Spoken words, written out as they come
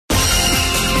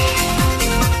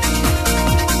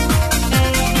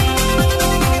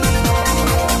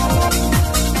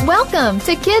Welcome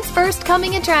to Kids First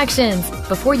Coming Attractions.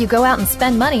 Before you go out and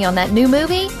spend money on that new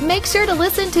movie, make sure to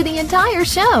listen to the entire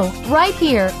show right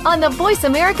here on the Voice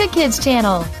America Kids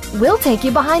channel. We'll take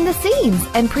you behind the scenes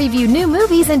and preview new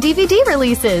movies and DVD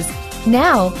releases.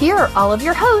 Now, here are all of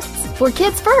your hosts for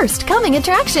Kids First Coming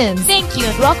Attractions. Thank you,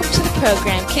 and welcome to the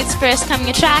program, Kids First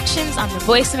Coming Attractions on the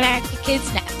Voice America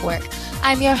Kids Network.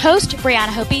 I'm your host,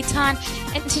 Brianna Beaton,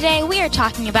 and today we are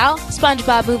talking about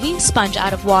SpongeBob Movie, Sponge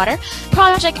Out of Water,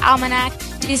 Project Almanac,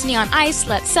 Disney on Ice,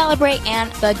 Let's Celebrate,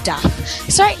 and the Duff.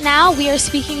 So right now we are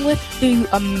speaking with the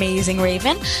amazing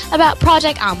Raven about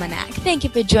Project Almanac. Thank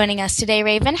you for joining us today,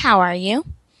 Raven. How are you?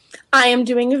 I am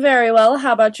doing very well.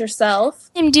 How about yourself?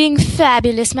 I'm doing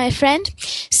fabulous, my friend.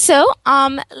 So,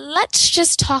 let's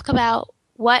just talk about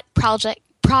what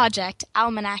Project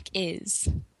Almanac is.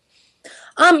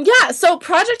 So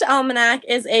Project Almanac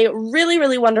is a really,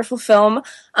 really wonderful film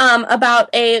about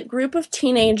a group of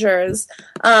teenagers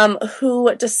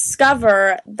who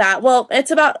discover that,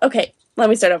 let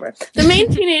me start over. The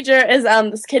main teenager is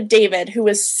this kid, David, who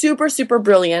is super, super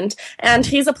brilliant, and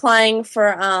he's applying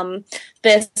for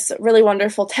this really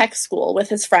wonderful tech school with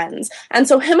his friends. And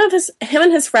so him and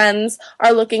his friends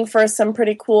are looking for some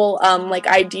pretty cool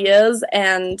ideas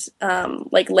and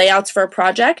layouts for a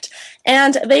project.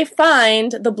 And they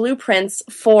find the blueprints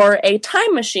for a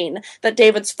time machine that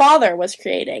David's father was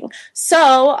creating.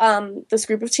 So this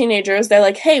group of teenagers, they're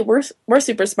like, hey, we're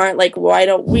super smart. Like, why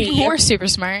don't we? We're super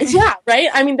smart. Yeah, right?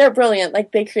 I mean, they're brilliant.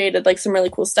 Like, they created some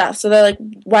really cool stuff. So they're like,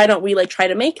 why don't we try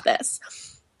to make this?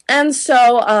 And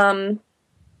so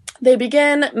they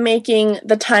begin making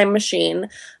the time machine,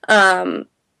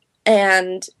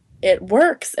 and it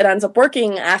works. It ends up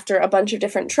working after a bunch of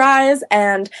different tries,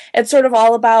 and it's sort of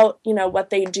all about, what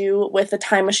they do with the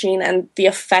time machine and the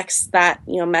effects that,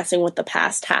 messing with the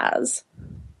past has.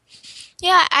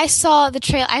 Yeah, I saw a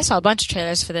bunch of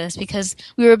trailers for this because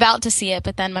we were about to see it,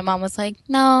 but then my mom was like,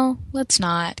 no, let's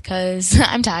not, because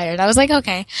I'm tired. I was like,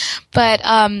 okay. But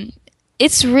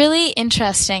it's really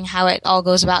interesting how it all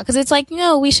goes about, because it's like,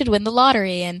 we should win the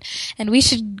lottery, and we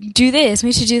should do this,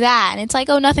 we should do that. And it's like,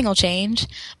 oh, nothing will change.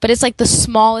 But it's like the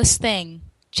smallest thing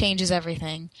changes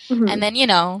everything. Mm-hmm. And then,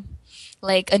 a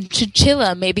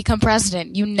chinchilla may become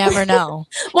president. You never know.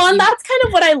 Well, and that's kind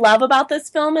of what I love about this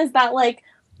film is that,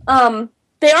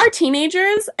 they are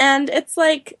teenagers, and it's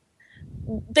like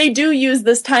they do use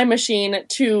this time machine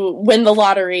to win the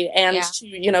lottery and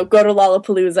to, go to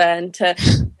Lollapalooza and to,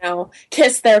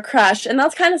 kiss their crush. And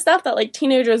that's kind of stuff that,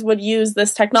 teenagers would use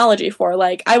this technology for.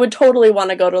 I would totally want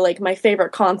to go to, my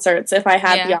favorite concerts if I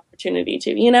had the opportunity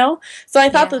to, So I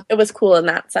thought that it was cool in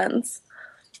that sense.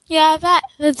 Yeah,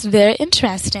 that's very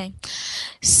interesting.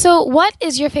 So what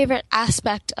is your favorite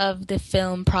aspect of the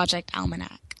film Project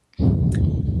Almanac?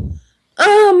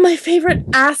 My favorite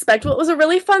aspect, well, it was a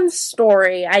really fun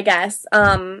story, I guess.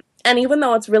 And even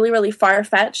though it's really, really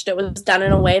far-fetched, it was done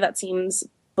in a way that seems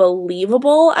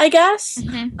believable, I guess.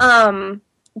 Mm-hmm.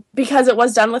 Because it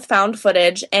was done with found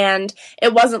footage, and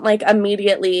it wasn't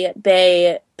immediately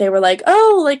they were like,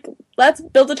 oh, let's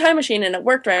build a time machine, and it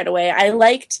worked right away. I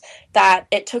liked that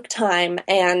it took time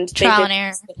and trial and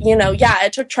error.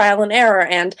 It took trial and error,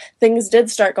 and things did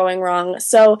start going wrong.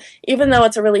 So even though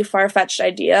it's a really far-fetched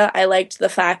idea, I liked the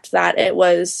fact that it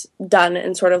was done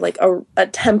in sort of a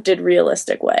attempted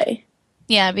realistic way.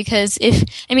 Yeah, because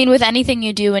with anything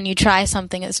you do when you try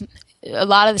something, a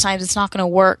lot of the times it's not going to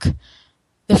work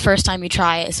the first time you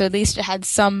try it. So at least it had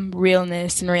some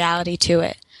realness and reality to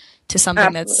it, to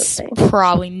something that's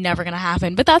probably never going to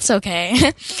happen, but that's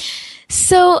okay.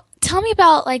 So tell me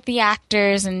about the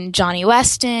actors and Johnny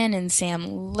Weston and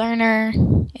Sam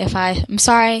Lerner. I'm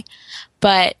sorry,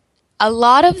 but a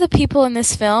lot of the people in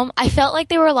this film, I felt like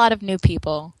they were a lot of new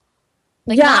people.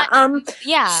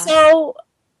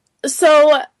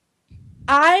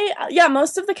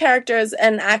 Most of the characters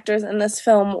and actors in this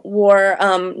film were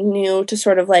new to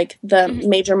sort of the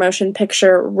major motion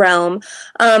picture realm.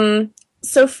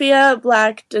 Sophia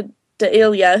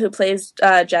Black-D'Elia, who plays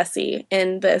Jessie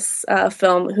in this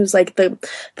film, who's the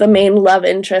main love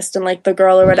interest and the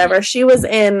girl or whatever. She was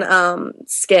in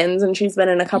Skins, and she's been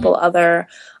in a couple other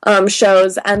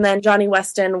shows. And then Johnny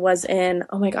Weston was in,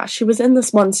 oh my gosh, she was in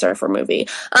this one surfer movie.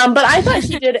 But I thought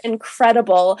he did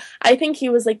incredible. I think he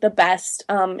was the best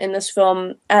in this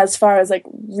film as far as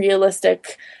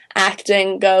realistic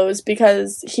acting goes,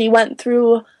 because he went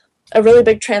through a really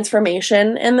big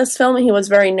transformation in this film. He was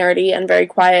very nerdy and very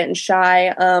quiet and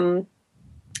shy.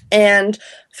 And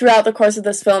throughout the course of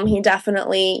this film, he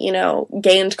definitely,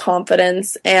 gained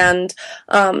confidence and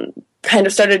kind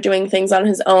of started doing things on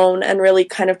his own and really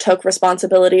kind of took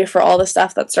responsibility for all the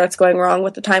stuff that starts going wrong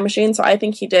with the time machine. So I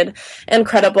think he did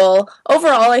incredible.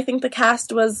 Overall, I think the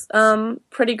cast was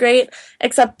pretty great,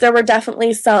 except there were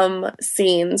definitely some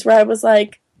scenes where I was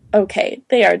like, okay,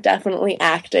 they are definitely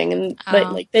acting, and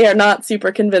like they are not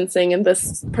super convincing in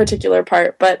this particular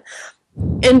part, but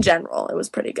in general, it was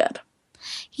pretty good.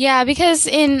 Yeah, because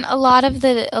in a lot of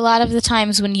the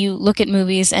times when you look at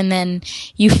movies and then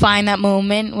you find that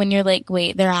moment when you're like,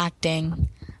 wait, they're acting.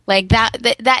 Like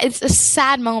that is a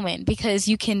sad moment because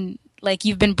you can, like,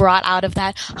 you've been brought out of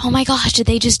that, oh my gosh, did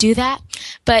they just do that?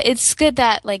 But it's good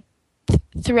that, like,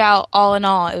 throughout, all in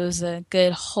all, it was a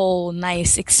good, whole,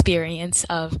 nice experience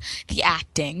of the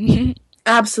acting.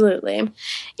 Absolutely.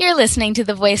 You're listening to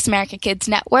the Voice America Kids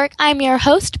Network. I'm your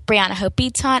host, Brianna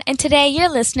Beaton, and today you're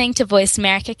listening to Voice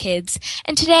America Kids.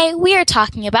 And today we are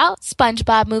talking about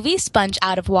SpongeBob Movie, Sponge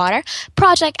Out of Water,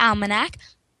 Project Almanac,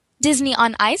 Disney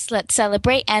on Ice, Let's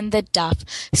Celebrate, and the Duff.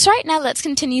 So right now, let's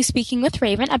continue speaking with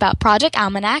Raven about Project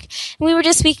Almanac. And we were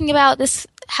just speaking about this,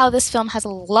 how this film has a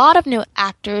lot of new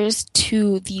actors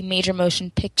to the major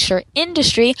motion picture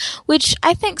industry, which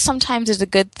I think sometimes is a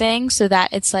good thing, so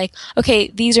that it's like, okay,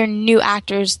 these are new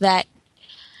actors that,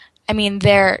 I mean,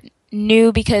 they're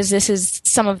new because this is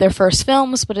some of their first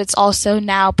films, but it's also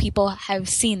now people have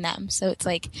seen them. So it's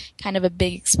like kind of a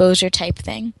big exposure type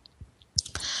thing.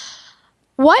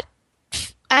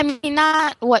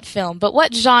 Not what film, but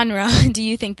what genre do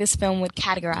you think this film would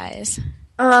categorize?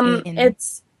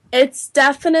 It's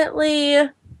definitely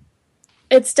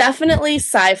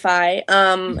sci-fi,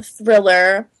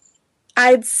 thriller.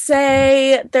 I'd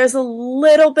say there's a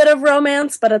little bit of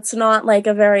romance, but it's not like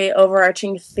a very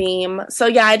overarching theme. So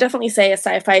yeah, I definitely say a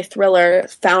sci-fi thriller,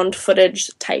 found footage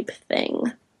type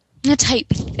thing. A type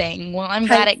thing. Well, I'm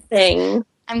glad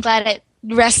it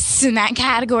rests in that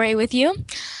category with you.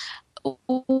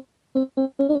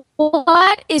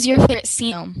 What is your favorite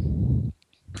scene?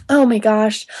 Oh my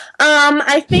gosh.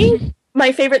 I think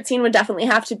my favorite scene would definitely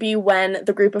have to be when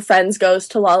the group of friends goes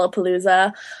to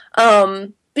Lollapalooza.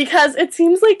 Because it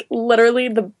seems like literally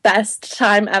the best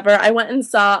time ever. I went and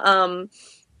saw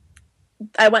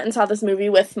this movie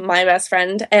with my best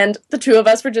friend, and the two of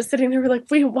us were just sitting there, we're like,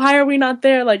 wait, why are we not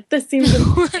there? Like, this seems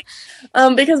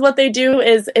because what they do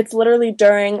is, it's literally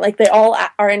during, like, they all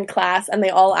are in class, and they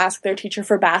all ask their teacher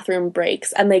for bathroom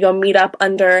breaks, and they go meet up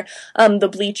under the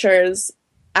bleachers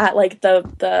at, like,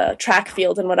 the track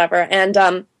field and whatever,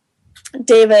 and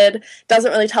David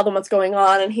doesn't really tell them what's going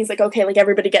on, and he's like, okay, like,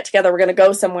 everybody get together, we're gonna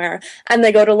go somewhere, and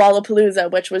they go to Lollapalooza,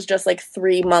 which was just like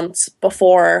 3 months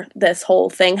before this whole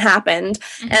thing happened,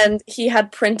 and he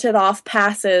had printed off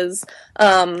passes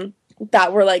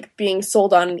that were, like, being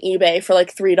sold on eBay for,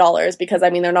 like, $3, because, I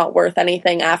mean, they're not worth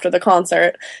anything after the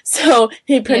concert. So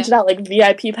he printed out, like,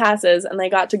 VIP passes, and they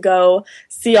got to go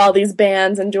see all these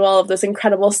bands and do all of this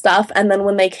incredible stuff. And then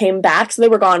when they came back, so they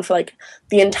were gone for, like,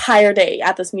 the entire day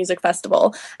at this music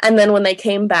festival. And then when they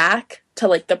came back to,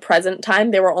 like, the present time,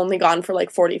 they were only gone for,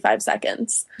 like, 45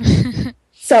 seconds.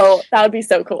 So that would be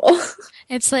so cool.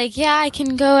 It's like, yeah, I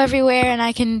can go everywhere and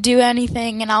I can do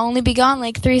anything, and I'll only be gone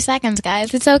like 3 seconds,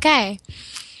 guys. It's okay.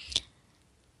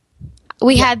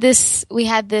 We had this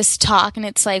talk, and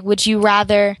it's like, would you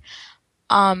rather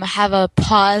have a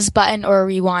pause button or a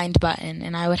rewind button?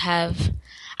 And I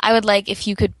would like if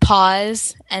you could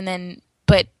pause and then,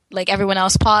 but like everyone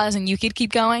else pause and you could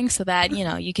keep going, so that, you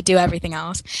know, you could do everything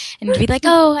else and be like,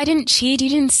 oh, I didn't cheat, you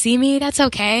didn't see me, that's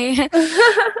okay.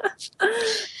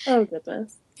 Oh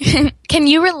goodness. Can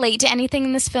you relate to anything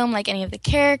in this film, like any of the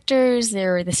characters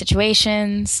or the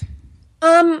situations?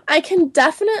 I can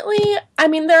definitely, I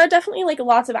mean, there are definitely, like,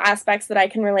 lots of aspects that I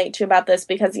can relate to about this,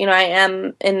 because, you know, I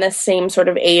am in the same sort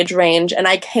of age range, and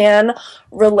I can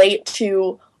relate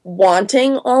to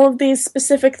wanting all of these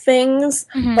specific things,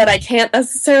 but I can't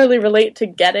necessarily relate to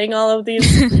getting all of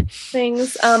these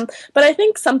things. But I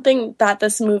think something that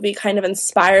this movie kind of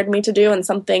inspired me to do, and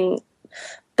something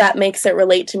that makes it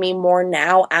relate to me more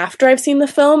now after I've seen the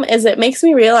film, is it makes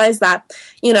me realize that,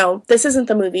 you know, this isn't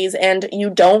the movies, and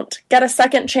you don't get a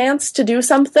second chance to do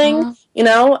something, you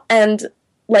know, and,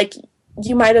 like,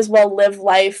 you might as well live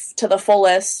life to the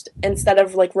fullest instead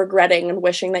of, like, regretting and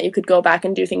wishing that you could go back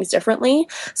and do things differently.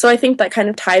 So I think that kind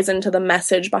of ties into the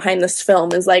message behind this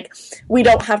film, is, like, we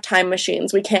don't have time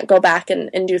machines. We can't go back and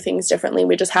do things differently.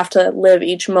 We just have to live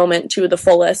each moment to the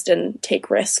fullest and take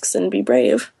risks and be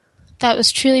brave. That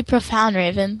was truly profound,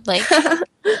 Raven. Like,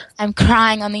 I'm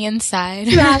crying on the inside.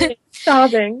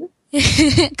 Sobbing.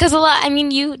 Because a lot, I mean,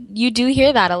 you do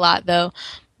hear that a lot, though.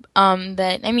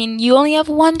 that, I mean, you only have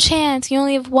one chance, you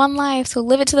only have one life, so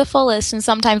live it to the fullest. And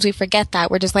sometimes we forget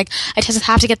that. We're just like, I just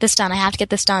have to get this done, I have to get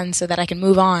this done so that I can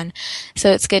move on.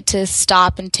 So it's good to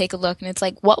stop and take a look, and it's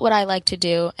like, what would I like to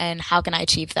do, and how can I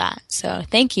achieve that? So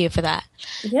thank you for that.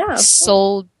 Yeah.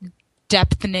 Soul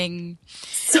depthening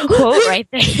quote right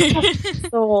there.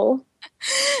 Soul.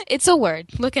 It's a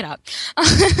word. Look it up.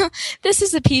 This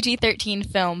is a PG-13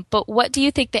 film, but what do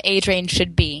you think the age range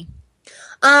should be?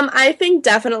 I think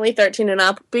definitely 13 and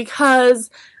up, because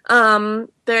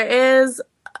there is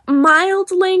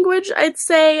mild language, I'd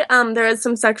say. There is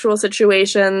some sexual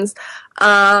situations.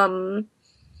 I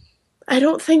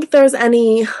don't think there's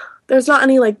not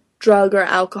any like drug or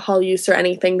alcohol use or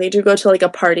anything. They do go to like a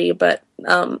party, but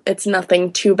it's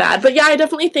nothing too bad. But yeah, I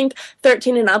definitely think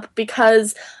 13 and up,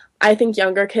 because I think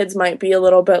younger kids might be a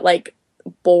little bit like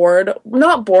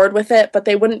not bored with it, but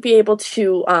they wouldn't be able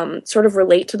to sort of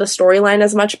relate to the storyline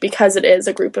as much, because it is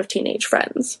a group of teenage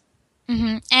friends.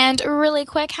 Mm-hmm. And really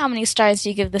quick, how many stars do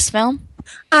you give this film?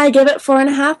 I give it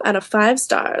 4.5 out of 5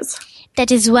 stars.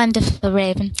 That is wonderful,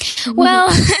 Raven.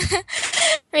 Well,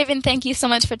 Raven, thank you so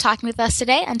much for talking with us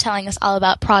today and telling us all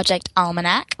about Project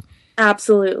Almanac.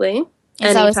 Absolutely.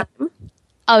 It's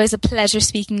always a pleasure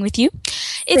speaking with you.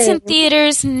 It's in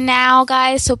theaters now,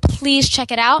 guys, so please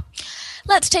check it out.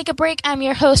 Let's take a break. I'm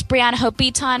your host, Brianna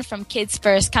Beaton from Kids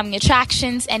First Coming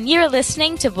Attractions, and you're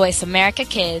listening to Voice America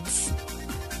Kids.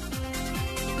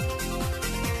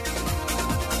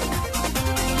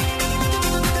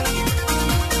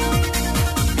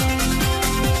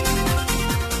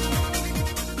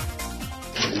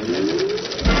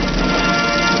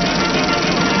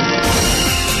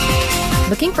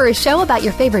 Looking for a show about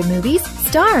your favorite movies,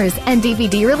 stars, and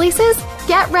DVD releases?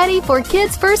 Get ready for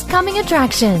Kids First Coming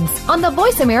Attractions on the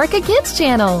Voice America Kids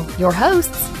channel. Your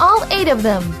hosts, all 8 of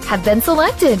them, have been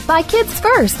selected by Kids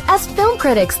First as film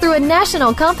critics through a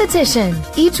national competition.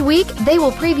 Each week, they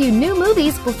will preview new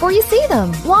movies before you see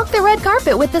them, walk the red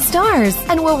carpet with the stars,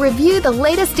 and will review the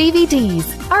latest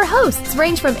DVDs. Our hosts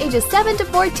range from ages 7 to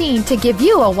 14 to give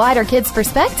you a wider kids'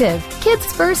 perspective. Kids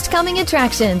First Coming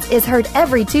Attractions is heard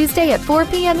every Tuesday at 4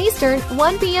 p.m. Eastern,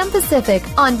 1 p.m. Pacific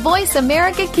on Voice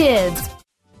America Kids.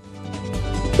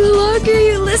 The longer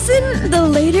you listen, the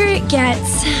later it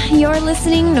gets. You're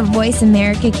listening to Voice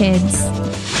America Kids.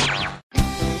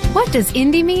 What does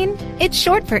indie mean? It's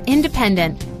short for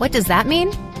independent. What does that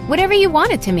mean? Whatever you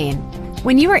want it to mean.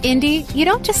 When you are indie, you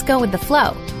don't just go with the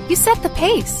flow. You set the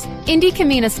pace. Indie can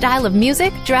mean a style of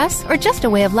music, dress, or just a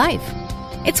way of life.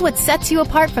 It's what sets you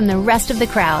apart from the rest of the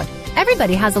crowd.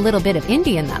 Everybody has a little bit of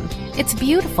indie in them. It's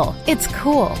beautiful. It's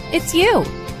cool. It's you.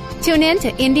 Tune in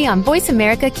to Indie on Voice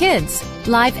America Kids,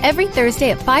 live every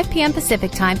Thursday at 5 p.m.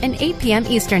 Pacific Time and 8 p.m.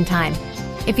 Eastern Time.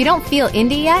 If you don't feel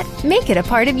indie yet, make it a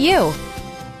part of you.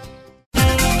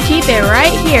 Keep it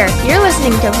right here. You're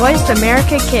listening to Voice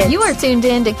America Kids. You are tuned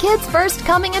in to Kids First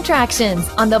Coming Attractions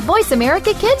on the Voice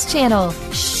America Kids channel.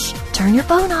 Shh, turn your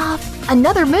phone off.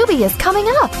 Another movie is coming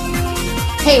up.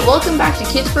 Hey, welcome back to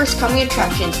Kids First Coming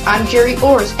Attractions. I'm Gerry,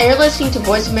 and you're listening to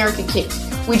Voice America Kids.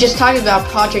 We just talked about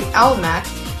Project Almanac,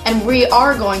 and we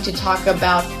are going to talk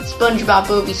about SpongeBob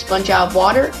Movie Sponge Out of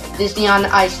Water, Disney on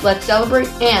Ice Let's Celebrate,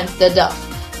 and The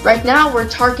Duff. Right now we're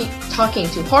talking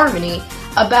to Harmony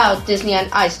about Disney on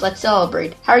Ice Let's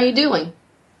Celebrate. How are you doing?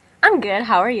 I'm good.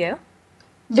 How are you?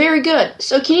 Very good.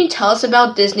 So can you tell us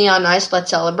about Disney on Ice Let's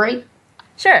Celebrate?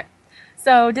 Sure.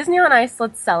 So Disney on Ice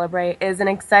Let's Celebrate is an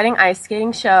exciting ice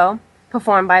skating show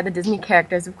performed by the Disney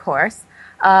characters, of course.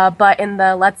 But in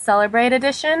the Let's Celebrate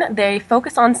edition, they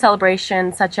focus on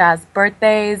celebrations such as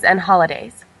birthdays and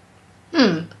holidays.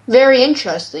 Very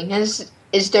interesting. Is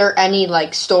there any,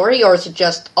 story, or is it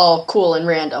just all cool and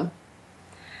random?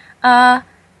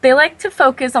 They like to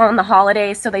focus on the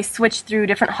holidays, so they switch through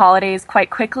different holidays quite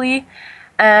quickly.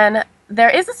 And there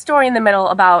is a story in the middle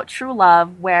about true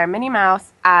love where Minnie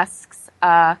Mouse asks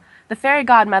the fairy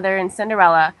godmother in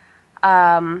Cinderella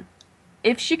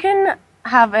if she can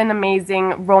have an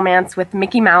amazing romance with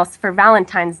Mickey Mouse for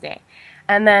Valentine's Day.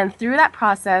 And then through that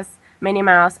process, Minnie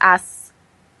Mouse asks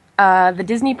the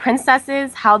Disney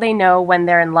princesses how they know when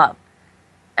they're in love.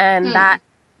 And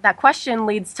that question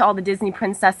leads to all the Disney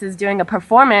princesses doing a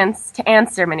performance to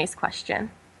answer Minnie's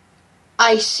question.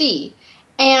 I see.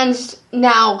 And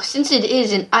now, since it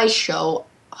is an ice show,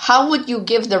 how would you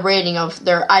give the rating of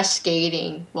their ice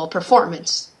skating,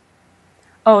 performance?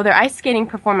 Oh, their ice skating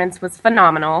performance was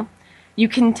phenomenal. You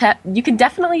can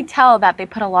definitely tell that they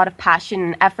put a lot of passion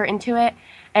and effort into it,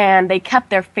 and they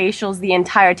kept their facials the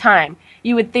entire time.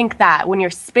 You would think that when you're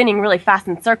spinning really fast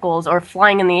in circles or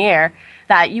flying in the air,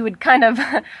 that you would kind of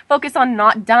focus on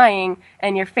not dying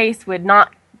and your face would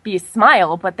not be a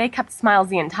smile, but they kept smiles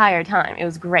the entire time. It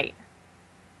was great.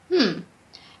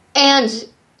 And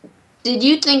did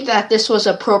you think that this was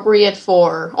appropriate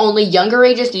for only younger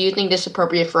ages? Do you think this is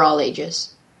appropriate for all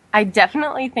ages? I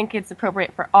definitely think it's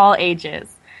appropriate for all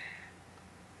ages.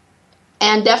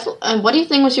 And what do you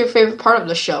think was your favorite part of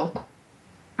the show?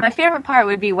 My favorite part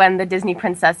would be when the Disney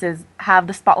princesses have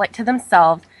the spotlight to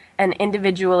themselves and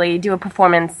individually do a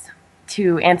performance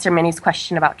to answer Minnie's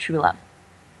question about true love.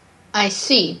 I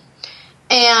see.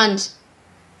 And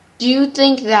do you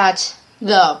think that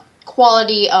the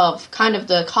quality of kind of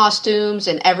the costumes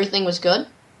and everything was good?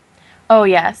 Oh,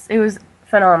 yes. It was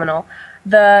phenomenal.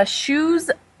 The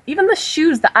shoes, even the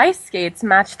shoes, the ice skates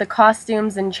matched the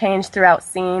costumes and changed throughout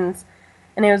scenes.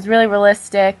 And it was really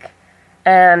realistic.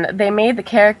 And they made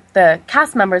the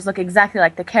cast members look exactly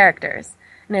like the characters.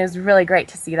 And it was really great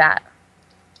to see that.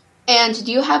 And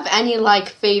do you have any,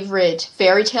 favorite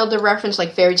fairy tale to reference,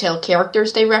 fairy tale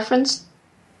characters they reference?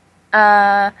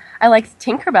 I liked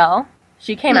Tinkerbell.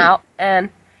 She came out,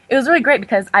 and it was really great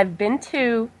because I've been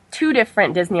to 2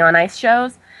 different Disney on Ice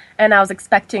shows, and I was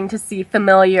expecting to see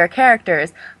familiar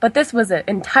characters, but this was an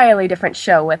entirely different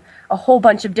show with a whole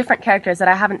bunch of different characters that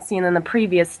I haven't seen in the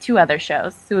previous 2 other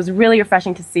shows. So it was really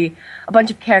refreshing to see a bunch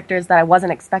of characters that I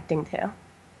wasn't expecting to.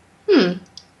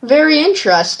 Very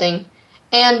interesting.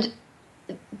 And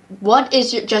what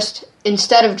is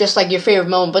instead of just your favorite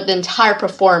moment, but the entire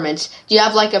performance, do you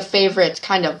have a favorite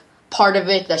kind of part of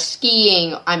it, the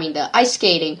ice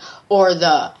skating, or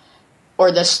the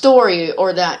story,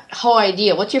 or that whole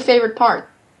idea? What's your favorite part?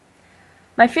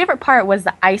 My favorite part was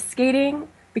the ice skating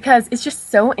because it's just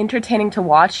so entertaining to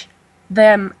watch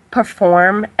them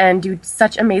perform and do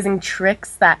such amazing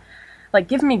tricks that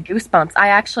give me goosebumps. I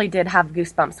actually did have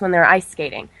goosebumps when they're ice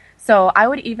skating. So I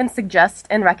would even suggest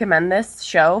and recommend this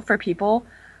show for people,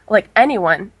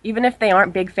 anyone, even if they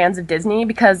aren't big fans of Disney,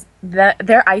 because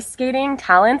their ice skating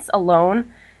talents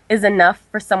alone is enough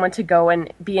for someone to go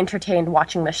and be entertained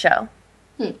watching the show.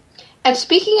 And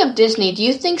speaking of Disney, do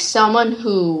you think someone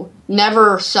who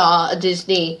never saw a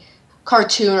Disney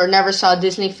cartoon or never saw a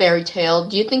Disney fairy tale,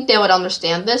 do you think they would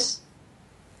understand this?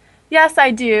 Yes, I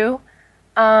do.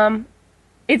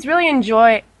 It's really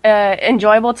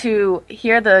enjoyable to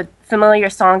hear the familiar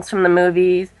songs from the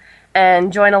movies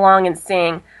and join along and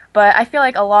sing. But I feel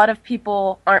like a lot of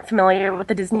people aren't familiar with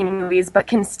the Disney movies but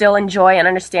can still enjoy and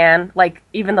understand,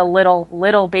 even the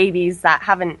little babies that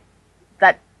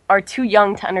are too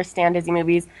young to understand Disney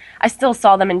movies. I still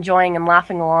saw them enjoying and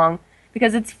laughing along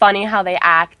because it's funny how they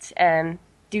act and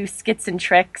do skits and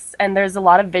tricks, and there's a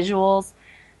lot of visuals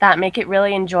that make it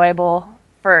really enjoyable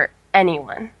for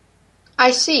anyone.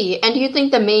 I see. And do you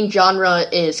think the main genre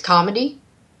is comedy?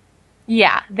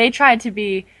 Yeah, they tried to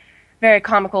be very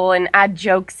comical and add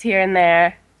jokes here and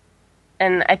there,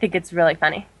 and I think it's really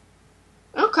funny.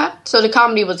 Okay, so the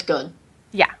comedy was good.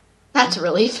 Yeah. That's a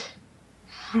relief.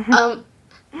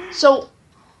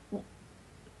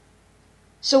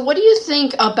 So what do you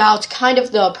think about kind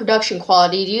of the production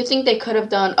quality? Do you think they could have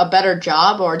done a better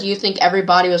job, or do you think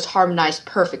everybody was harmonized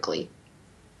perfectly?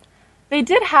 They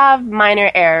did have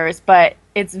minor errors, but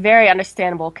it's very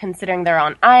understandable considering they're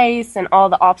on ice and all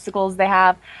the obstacles they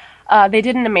have. They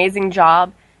did an amazing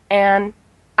job, and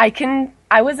I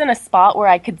was in a spot where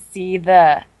I could see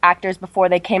the actors before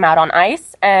they came out on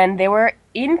ice, and they were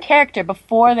in character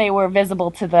before they were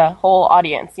visible to the whole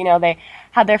audience. They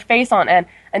had their face on, and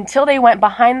until they went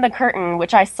behind the curtain,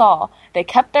 which I saw, they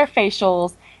kept their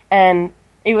facials, and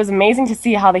it was amazing to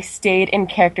see how they stayed in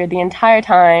character the entire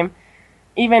time.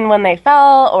 Even when they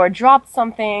fell or dropped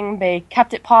something, they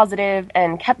kept it positive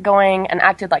and kept going and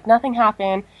acted like nothing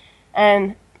happened,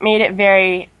 and made it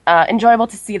very enjoyable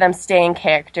to see them stay in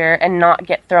character and not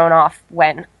get thrown off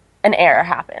when an error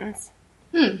happens.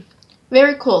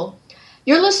 Very cool.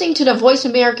 You're listening to the Voice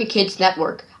America Kids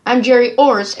Network. I'm Gerry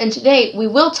Orrs, and today we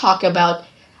will talk about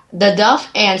the Duff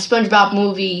and SpongeBob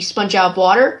movie Sponge Out of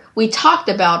Water. We talked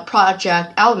about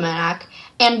Project Almanac,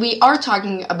 and we are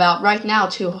talking about right now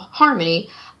to Harmony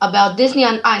about Disney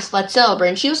on Ice, Let's Celebrate.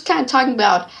 And she was kind of talking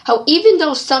about how even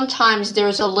though sometimes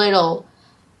there's a little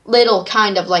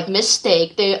kind of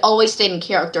mistake, they always stayed in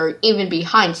character. Even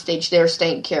behind stage, they're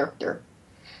staying in character.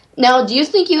 Now, do you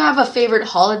think you have a favorite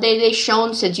holiday they've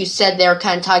shown, since you said they were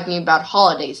kind of talking about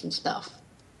holidays and stuff?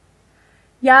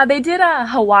 Yeah, they did a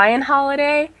Hawaiian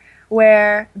holiday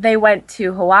where they went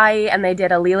to Hawaii and they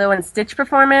did a Lilo and Stitch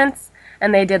performance,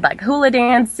 and they did hula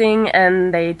dancing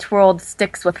and they twirled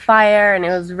sticks with fire, and it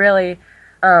was really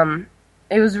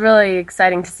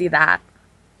exciting to see that.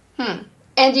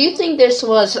 And do you think this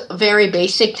was very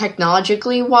basic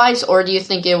technologically wise, or do you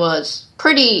think it was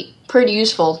pretty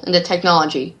useful in the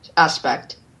technology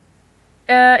aspect?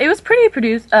 It was pretty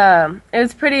produced. It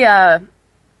was pretty.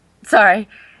 Sorry.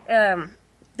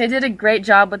 They did a great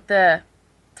job with the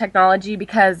technology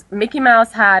because Mickey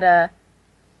Mouse had a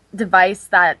device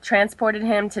that transported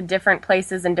him to different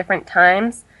places and different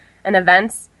times and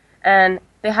events, and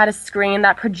they had a screen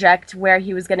that projected where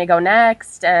he was going to go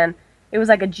next, and it was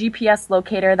like a GPS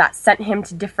locator that sent him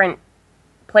to different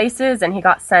places, and he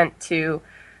got sent to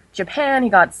Japan, he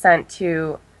got sent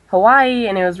to Hawaii,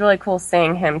 and it was really cool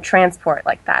seeing him transport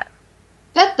like that.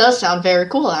 That does sound very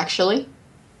cool, actually.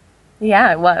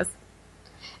 Yeah, it was.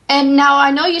 And now,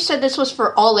 I know you said this was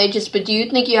for all ages, but do you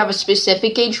think you have a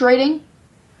specific age rating?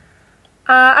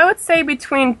 I would say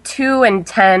between 2 and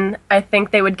 10, I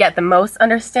think they would get the most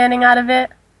understanding out of it.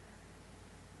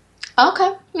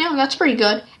 Okay, yeah, that's pretty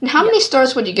good. And how many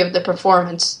stars would you give the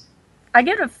performance? I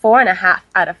give it 4.5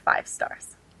 out of 5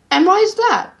 stars. And why is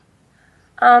that?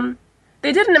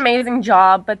 They did an amazing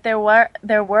job, but there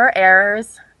were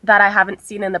errors that I haven't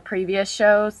seen in the previous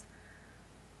shows.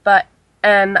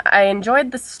 And I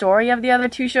enjoyed the story of the other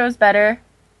 2 shows better.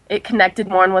 It connected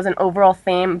more and was an overall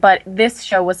theme, but this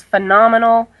show was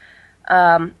phenomenal.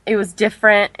 It was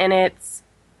different, and it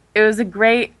was a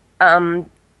great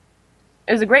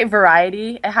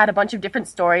variety. It had a bunch of different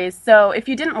stories. So if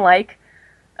you didn't like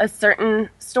a certain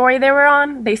story they were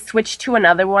on, they switched to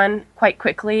another one quite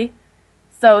quickly.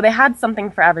 So they had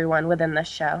something for everyone within this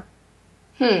show.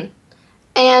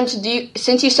 And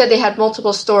since you said they had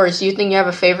multiple stories, do you think you have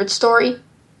a favorite story?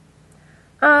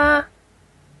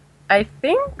 I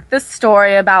think the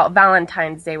story about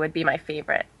Valentine's Day would be my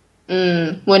favorite.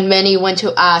 When Minnie went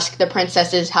to ask the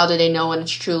princesses how do they know when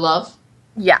it's true love?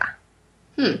 Yeah.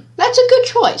 That's a good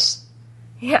choice.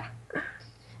 Yeah.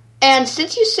 And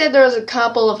since you said there was a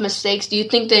couple of mistakes, do you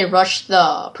think they rushed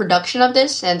the production of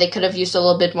this and they could have used a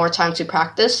little bit more time to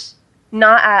practice?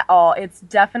 Not at all. It's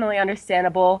definitely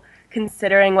understandable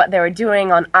considering what they were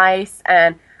doing on ice.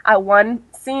 And at one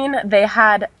scene, they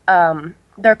had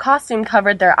their costume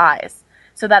covered their eyes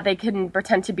so that they couldn't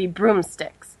pretend to be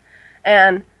broomsticks.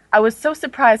 And I was so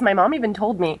surprised. My mom even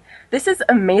told me, this is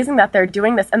amazing that they're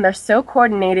doing this and they're so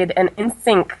coordinated and in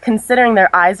sync considering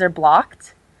their eyes are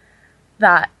blocked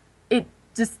that it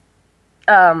just,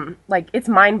 it's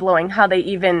mind-blowing how they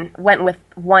even went with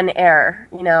one error,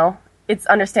 you know? It's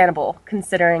understandable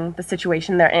considering the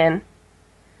situation they're in.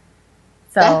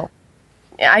 So,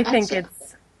 yeah, I think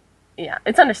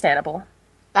it's understandable.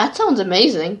 That sounds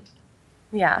amazing.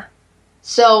 Yeah.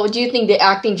 So, do you think the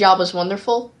acting job was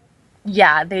wonderful?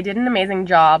 Yeah, they did an amazing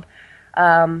job.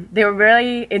 They were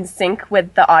really in sync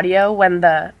with the audio when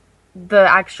the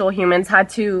actual humans had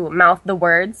to mouth the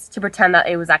words to pretend that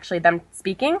it was actually them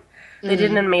speaking. They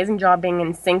did an amazing job being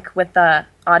in sync with the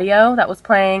audio that was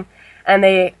playing, and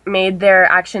they made their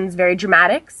actions very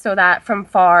dramatic so that from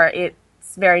far it's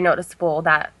very noticeable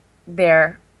that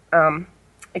they're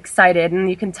excited and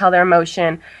you can tell their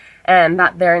emotion and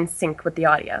that they're in sync with the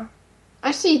audio.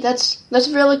 I see. That's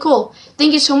really cool.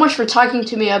 Thank you so much for talking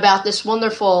to me about this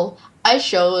wonderful ice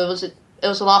show. It was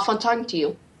a lot of fun talking to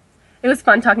you. It was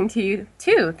fun talking to you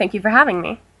too. Thank you for having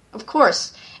me. Of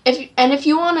course. If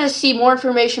you want to see more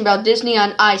information about Disney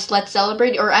on Ice, Let's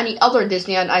Celebrate, or any other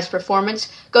Disney on Ice performance,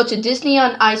 go to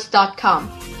DisneyOnIce.com.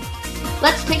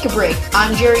 Let's take a break.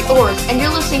 I'm Gerry Orrs, and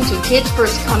you're listening to Kids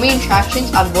First Coming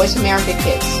Attractions on Voice America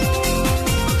Kids.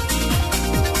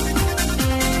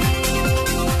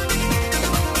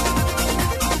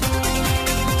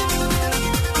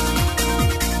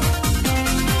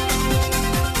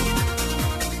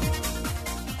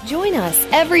 Join us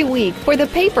every week for the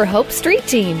Paper Hope Street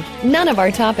Team. None of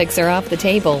our topics are off the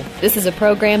table. This is a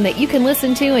program that you can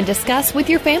listen to and discuss with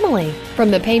your family.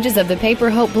 From the pages of the Paper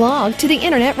Hope blog to the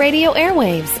internet radio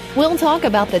airwaves, we'll talk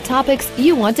about the topics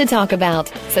you want to talk about,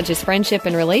 such as friendship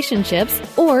and relationships,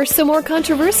 or some more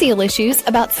controversial issues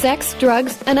about sex,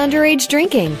 drugs, and underage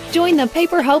drinking. Join the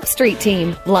Paper Hope Street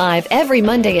Team live every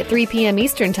Monday at 3 p.m.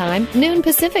 Eastern Time, noon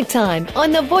Pacific Time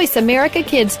on the Voice America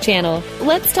Kids channel.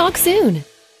 Let's talk soon.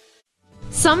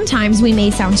 Sometimes we may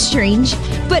sound strange,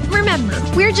 but remember,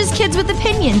 we're just kids with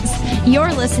opinions.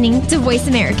 You're listening to Voice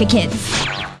America Kids.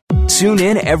 Tune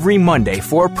in every Monday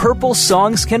for Purple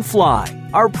Songs Can Fly.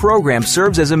 Our program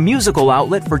serves as a musical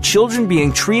outlet for children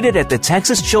being treated at the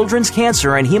Texas Children's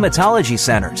Cancer and Hematology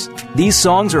Centers. These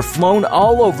songs are flown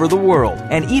all over the world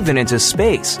and even into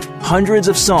space. Hundreds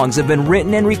of songs have been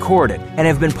written and recorded and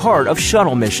have been part of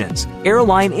shuttle missions,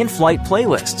 airline in-flight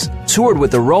playlists, toured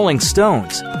with the Rolling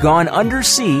Stones, gone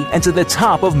undersea and to the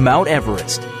top of Mount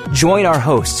Everest. Join our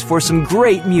hosts for some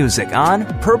great music on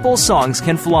Purple Songs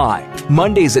Can Fly,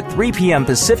 Mondays at 3 p.m.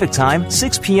 Pacific Time,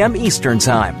 6 p.m. Eastern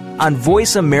Time on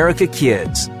Voice America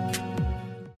Kids.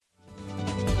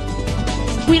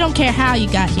 We don't care how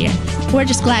you got here. We're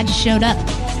just glad you showed up.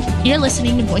 You're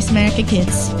listening to Voice America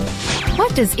Kids.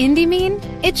 What does indie mean?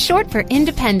 It's short for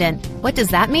independent. What does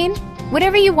that mean?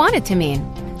 Whatever you want it to mean.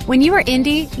 When you are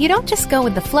indie, you don't just go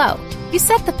with the flow. You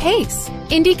set the pace.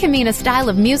 Indie can mean a style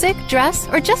of music, dress,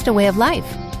 or just a way of life.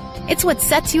 It's what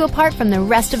sets you apart from the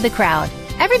rest of the crowd.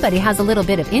 Everybody has a little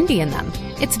bit of indie in them.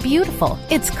 It's beautiful.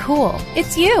 It's cool.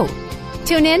 It's you.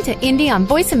 Tune in to Indie on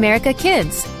Voice America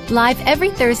Kids, live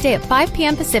every Thursday at 5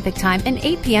 p.m. Pacific Time and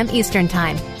 8 p.m. Eastern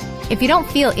Time. If you don't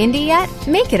feel indie yet,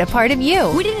 make it a part of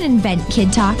you. We didn't invent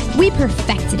Kid Talk. We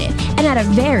perfected it, and at a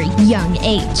very young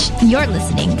age. You're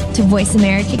listening to Voice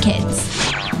America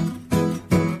Kids.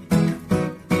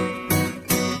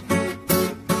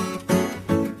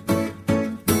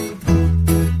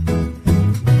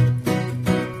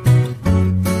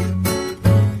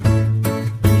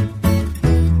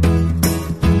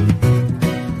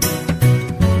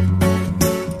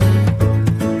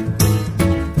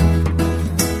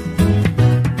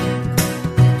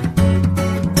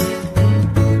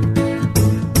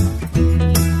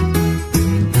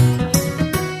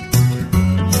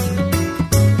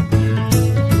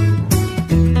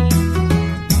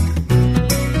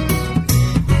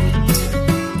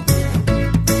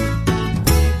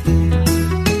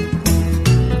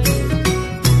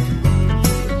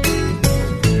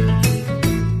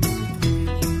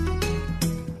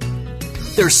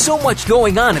 There's so much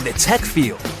going on in the tech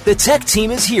field. The tech team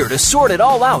is here to sort it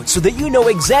all out so that you know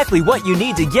exactly what you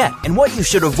need to get and what you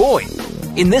should avoid.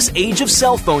 In this age of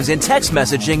cell phones and text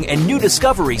messaging and new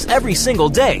discoveries every single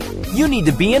day, you need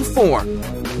to be informed.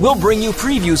 We'll bring you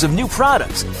previews of new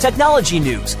products, technology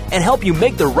news, and help you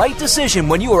make the right decision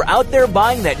when you are out there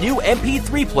buying that new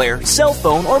MP3 player, cell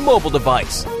phone, or mobile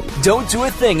device. Don't do a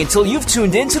thing until you've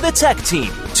tuned in to the Tech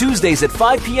Team. Tuesdays at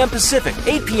 5 p.m. Pacific,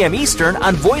 8 p.m. Eastern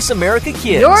on Voice America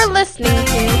Kids. You're listening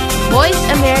to Voice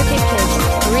America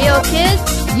Kids. Real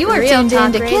kids, you are tuned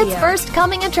in to Kids First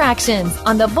Coming Attractions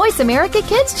on the Voice America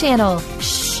Kids channel.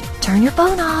 Shh, turn your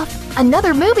phone off.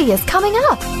 Another movie is coming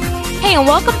up. Hey, and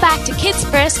welcome back to Kids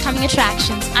First Coming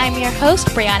Attractions. I'm your host,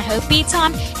 Brianna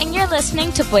Beaton, and you're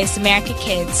listening to Voice America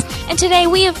Kids. And today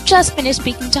we have just finished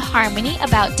speaking to Harmony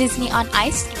about Disney on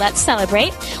Ice, Let's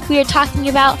Celebrate. We are talking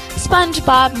about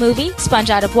SpongeBob movie,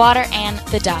 Sponge Out of Water, and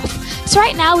The Duff. So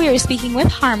right now we are speaking with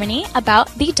Harmony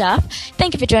about The Duff.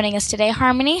 Thank you for joining us today,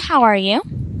 Harmony. How are you?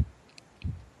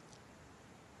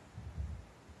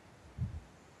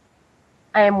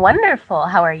 I am wonderful.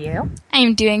 How are you?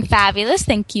 I'm doing fabulous.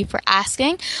 Thank you for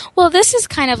asking. Well, this is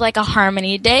kind of like a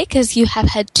Harmony Day because you have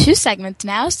had 2 segments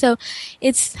now. So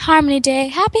it's Harmony Day.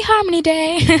 Happy Harmony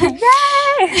Day.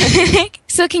 Yay!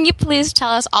 So can you please tell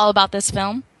us all about this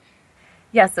film?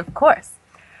 Yes, of course.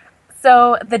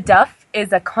 So The Duff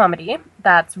is a comedy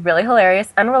that's really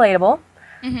hilarious and relatable.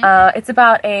 Mm-hmm. It's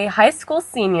about a high school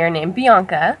senior named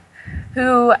Bianca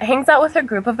who hangs out with her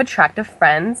group of attractive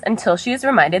friends until she is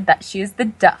reminded that she is the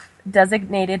Duff,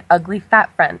 designated ugly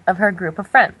fat friend of her group of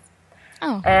friends.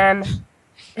 Oh. And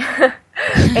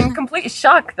in complete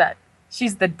shock that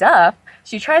she's the Duff,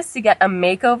 she tries to get a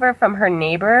makeover from her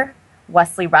neighbor,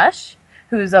 Wesley Rush,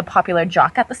 who's a popular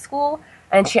jock at the school,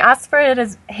 and she asks for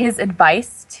his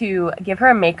advice to give her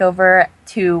a makeover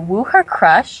to woo her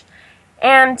crush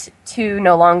and to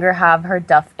no longer have her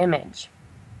Duff image.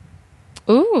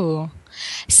 Ooh.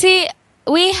 See,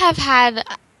 we have had,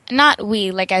 not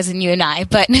we, like as in you and I,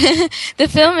 but the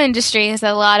film industry has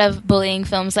a lot of bullying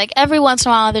films. Like every once in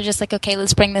a while, they're just like, okay,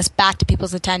 let's bring this back to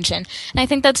people's attention. And I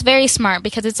think that's very smart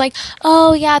because it's like,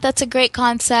 oh yeah, that's a great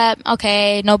concept.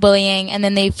 Okay, no bullying. And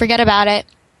then they forget about it.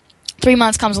 3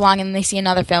 months comes along and they see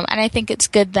another film. And I think it's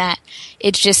good that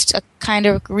it's just a kind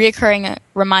of reoccurring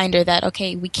reminder that,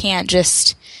 okay, we can't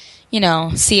just,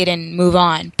 see it and move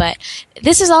on. But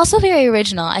this is also very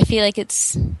original. I feel like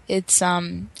it's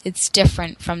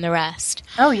different from the rest.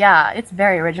 Oh yeah, it's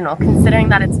very original considering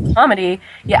that it's comedy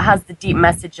yet has the deep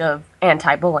message of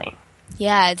anti-bullying.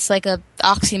 Yeah, it's like a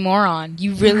oxymoron.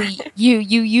 You really you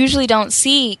usually don't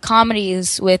see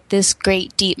comedies with this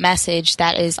great deep message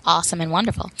that is awesome and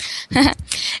wonderful.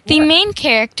 The main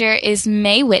character is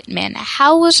Mae Whitman.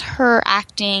 How was her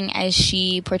acting as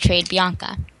she portrayed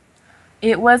Bianca?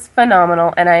 It was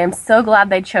phenomenal, and I am so glad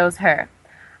they chose her.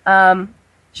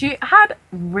 She had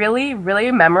really, really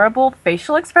memorable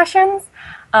facial expressions.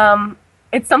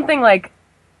 It's something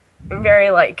very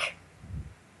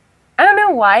I don't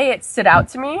know why it stood out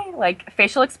to me. Like,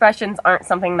 facial expressions aren't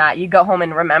something that you go home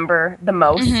and remember the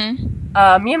most.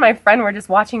 Mm-hmm. Me and my friend were just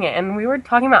watching it, and we were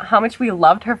talking about how much we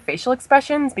loved her facial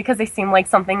expressions because they seemed like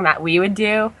something that we would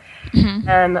do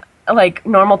and,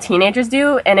 normal teenagers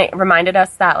do. And it reminded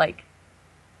us that,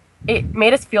 it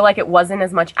made us feel like it wasn't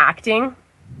as much acting.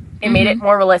 It made it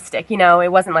more realistic, you know.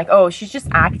 It wasn't like, oh, she's just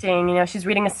acting, you know, she's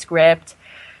reading a script.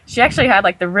 She actually had,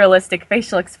 like, the realistic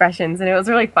facial expressions, and it was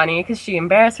really funny because she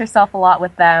embarrassed herself a lot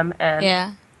with them,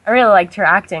 and I really liked her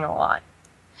acting a lot.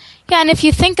 Yeah, and if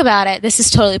you think about it, this is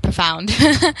totally profound,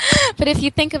 but if you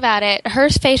think about it, her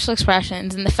facial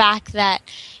expressions and the fact that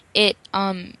it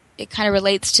kind of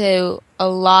relates to a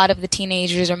lot of the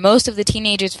teenagers, or most of the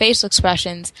teenagers' facial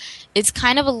expressions, it's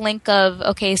kind of a link of,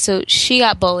 okay, so she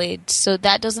got bullied, so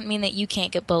that doesn't mean that you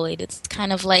can't get bullied. It's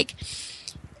kind of like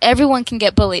everyone can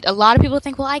get bullied. A lot of people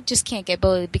think, well, I just can't get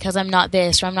bullied because I'm not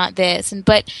this or I'm not this.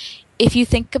 But if you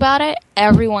think about it,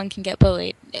 everyone can get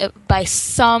bullied by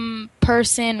some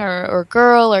person or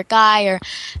girl or guy, or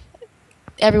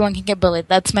everyone can get bullied.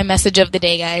 That's my message of the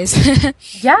day, guys.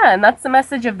 Yeah, and that's the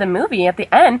message of the movie. At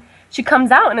the end, she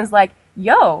comes out and is like,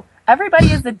 yo,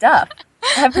 everybody is a Duff.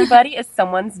 Everybody is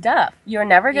someone's Duff. You're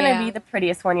never going to be the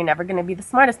prettiest one. You're never going to be the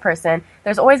smartest person.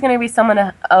 There's always going to be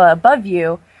someone above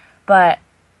you, but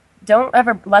don't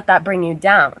ever let that bring you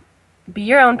down. Be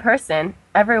your own person.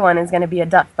 Everyone is going to be a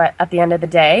Duff, but at the end of the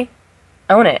day,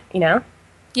 own it, you know?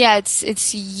 Yeah,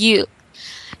 it's you.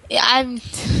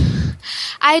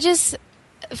 I just,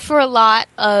 for a lot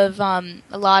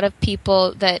of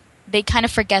people, that they kind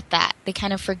of forget that. They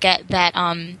kind of forget that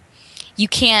you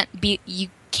can't be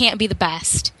the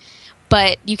best,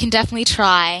 but you can definitely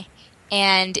try.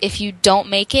 And if you don't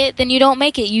make it, then you don't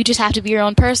make it. You just have to be your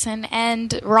own person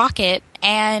and rock it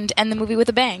and end the movie with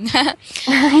a bang.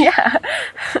 Yeah.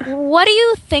 What do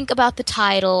you think about the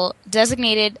title,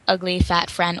 Designated Ugly Fat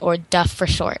Friend, or Duff for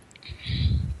short?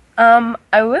 I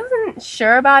wasn't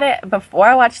sure about it before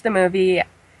I watched the movie.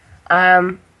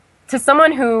 To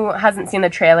someone who hasn't seen the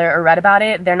trailer or read about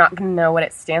it, they're not going to know what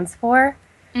it stands for.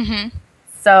 Mm-hmm.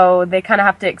 So they kind of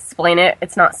have to explain it.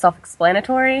 It's not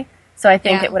self-explanatory. So I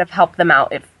think it would have helped them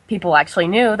out if people actually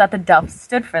knew that the Duff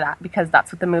stood for that, because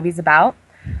that's what the movie's about.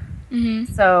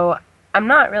 Mm-hmm. So I'm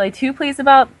not really too pleased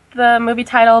about the movie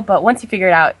title, but once you figure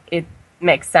it out, it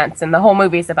makes sense. And the whole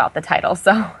movie's about the title,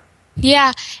 so...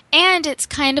 Yeah, and it's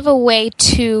kind of a way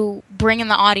to bring in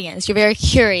the audience. You're very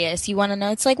curious. You want to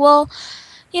know. It's like, well,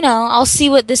 you know, I'll see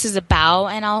what this is about,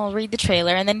 and I'll read the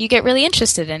trailer, and then you get really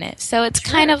interested in it. So it's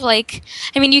kind of like,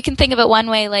 I mean, you can think of it one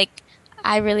way, like,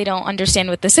 I really don't understand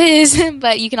what this is,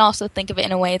 but you can also think of it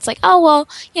in a way, it's like, oh, well,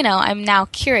 you know, I'm now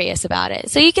curious about it.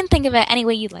 So you can think of it any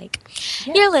way you like.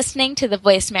 Yeah. You're listening to the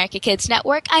Voice America Kids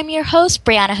Network. I'm your host,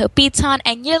 Brianna Beaton,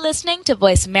 and you're listening to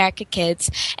Voice America Kids.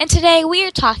 And today we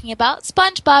are talking about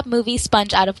SpongeBob movie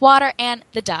Sponge Out of Water and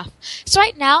the Duff. So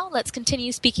right now, let's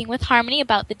continue speaking with Harmony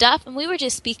about the Duff, and we were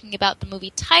just speaking about the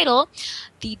movie title,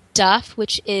 the Duff,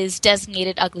 which is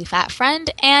Designated Ugly Fat Friend,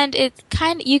 and it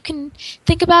you can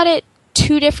think about it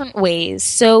two different ways.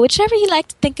 So whichever you like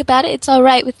to think about it, it's all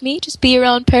right with me. Just be your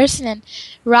own person and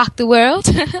rock the world.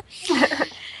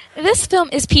 This film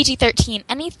is PG-13.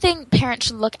 Anything parents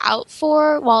should look out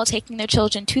for while taking their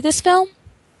children to this film?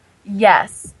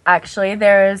 Yes, actually.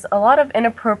 There's a lot of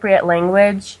inappropriate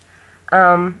language,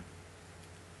 and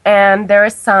there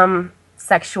is some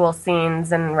sexual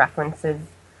scenes and references.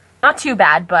 Not too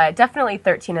bad, but definitely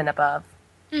 13 and above.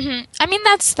 Mm-hmm. I mean,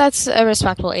 that's a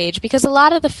respectable age, because a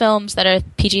lot of the films that are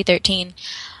PG-13,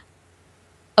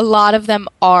 a lot of them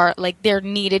are, like, they're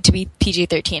needed to be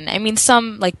PG-13. I mean,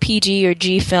 some, like, PG or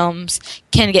G films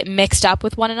can get mixed up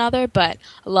with one another, but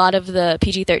a lot of the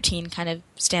PG-13 kind of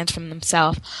stands for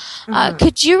themselves. Mm-hmm.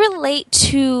 Could you relate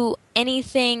to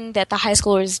anything that the high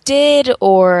schoolers did,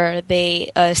 or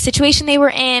a situation they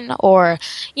were in, or,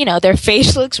 you know, their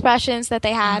facial expressions that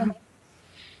they had?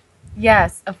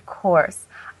 Yes, of course.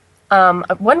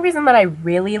 One reason that I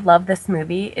really love this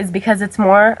movie is because it's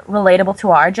more relatable to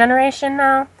our generation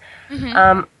now.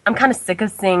 Mm-hmm. I'm kind of sick of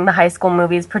seeing the high school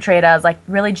movies portrayed as, like,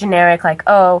 really generic, like,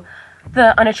 oh,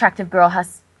 the unattractive girl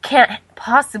can't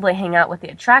possibly hang out with the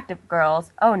attractive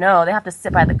girls. Oh no, they have to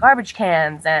sit by the garbage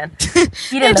cans and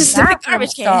eat in the bathroom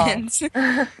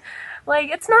stall.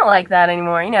 Like, it's not like that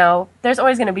anymore, you know. There's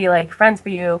always going to be, like, friends for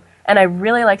you, and I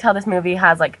really liked how this movie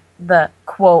has, like, the,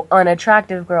 quote,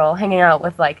 unattractive girl hanging out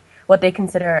with, like, what they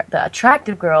consider the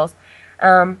attractive girls.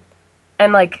 And,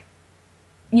 like,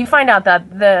 you find out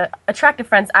that the attractive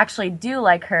friends actually do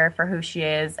like her for who she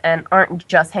is and aren't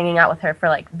just hanging out with her for,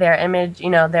 like, their image, you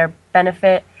know, their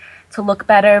benefit to look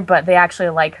better, but they actually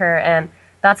like her, and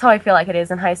that's how I feel like it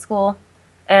is in high school.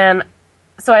 And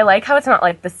so I like how it's not,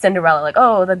 like, the Cinderella, like,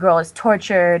 oh, the girl is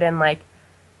tortured and, like,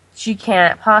 she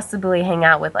can't possibly hang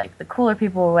out with, like, the cooler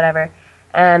people or whatever.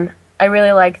 And I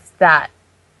really liked that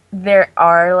there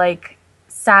are, like,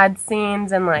 sad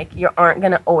scenes, and, like, you aren't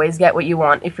gonna always get what you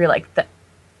want if you're, like, the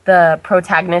the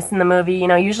protagonist in the movie. You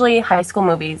know, usually high school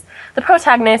movies, the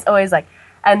protagonist always like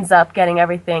ends up getting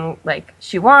everything like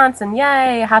she wants and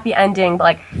yay, happy ending. But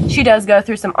like she does go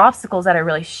through some obstacles that are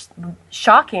really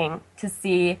shocking to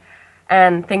see,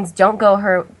 and things don't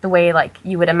go the way like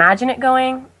you would imagine it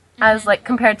going as like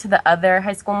compared to the other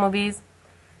high school movies.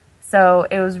 So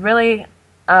it was really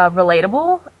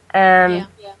relatable and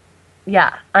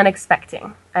unexpected.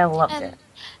 I loved it.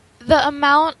 The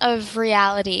amount of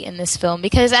reality in this film,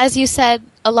 because as you said,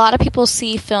 a lot of people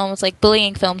see films like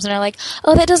bullying films and are like,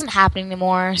 oh, that doesn't happen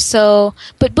anymore. So,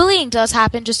 but bullying does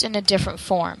happen, just in a different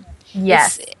form.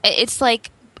 Yes. It's like,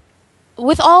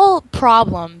 with all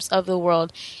problems of the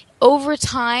world, over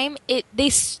time, they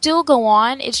still go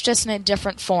on, it's just in a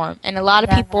different form. And a lot of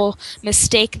people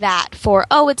mistake that for,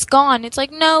 oh, it's gone. It's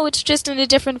like, no, it's just in a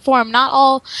different form. Not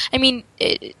all, I mean,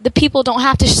 the people don't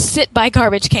have to sit by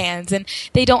garbage cans, and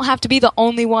they don't have to be the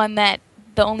only one that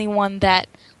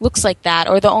looks like that,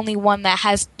 or the only one that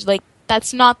has, like,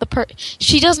 that's not the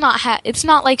she does not have, it's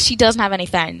not like she doesn't have any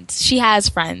friends. She has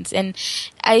friends. And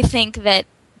I think that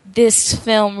this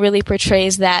film really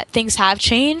portrays that things have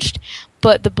changed,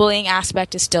 but the bullying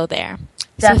aspect is still there.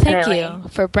 Definitely. So thank you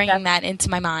for bringing that into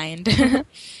my mind.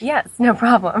 Yes, no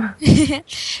problem.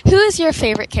 Who is your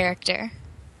favorite character?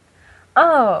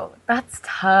 Oh, that's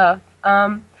tough.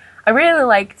 I really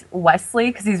liked Wesley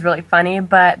because he's really funny,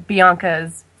 but Bianca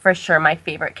is for sure my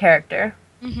favorite character.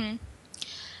 Mm-hmm.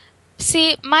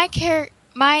 See,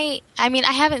 I mean,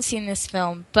 I haven't seen this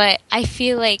film, but I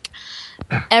feel like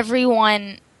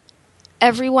everyone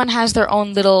has their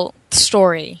own little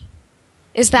story.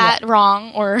 Is that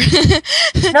wrong, or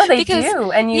no? They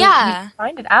do, and you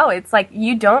find it out. It's like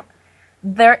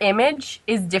their image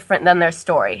is different than their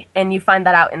story, and you find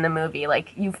that out in the movie.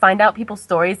 Like, you find out people's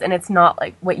stories, and it's not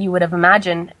like what you would have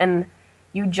imagined, and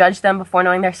you judge them before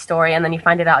knowing their story, and then you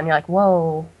find it out, and you're like,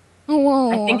 whoa,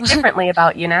 I think differently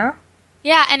about you now.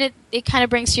 Yeah, and it kind of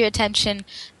brings to your attention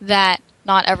that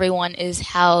not everyone is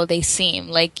how they seem.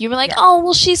 Like, you were like, oh,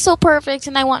 well, she's so perfect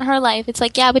and I want her life. It's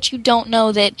like, yeah, but you don't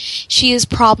know that she has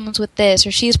problems with this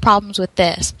or she has problems with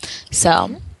this.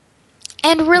 So,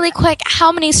 and really quick,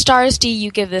 how many stars do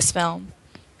you give this film?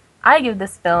 I give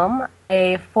this film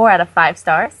a 4 out of 5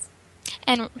 stars.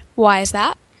 And why is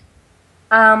that?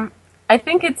 I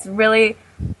think it's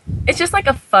just like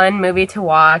a fun movie to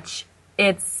watch.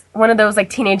 It's one of those like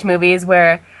teenage movies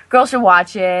where girls should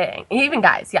watch it, even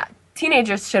guys,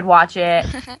 teenagers should watch it,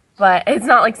 but it's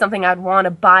not like something I'd want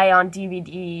to buy on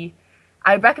DVD.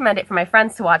 I'd recommend it for my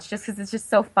friends to watch just because it's just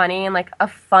so funny and like a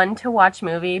fun to watch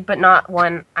movie, but not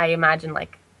one I imagine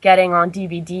like getting on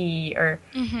DVD or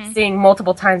seeing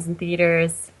multiple times in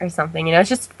theaters or something. You know, it's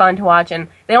just fun to watch, and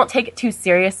they don't take it too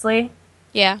seriously.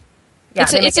 Yeah,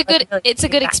 it's a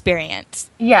good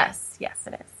experience. Yes, it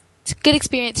is. It's a good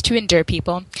experience to endure,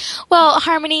 people. Well,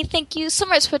 Harmony, thank you so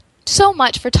much for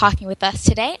talking with us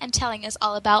today and telling us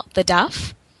all about the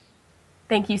Duff.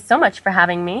 Thank you so much for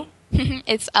having me.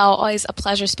 It's always a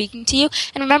pleasure speaking to you.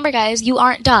 And remember, guys, you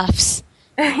aren't Duffs.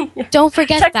 Don't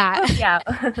forget that.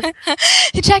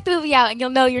 Check the movie out and you'll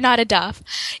know you're not a Duff.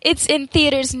 It's in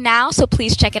theaters now, so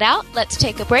please check it out. Let's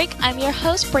take a break. I'm your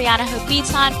host, Brianna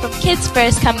Beaton from Kids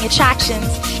First Coming Attractions,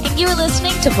 and you're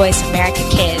listening to Voice America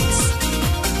Kids.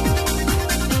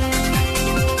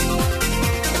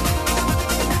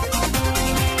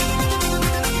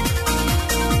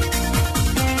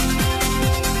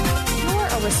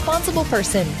 Responsible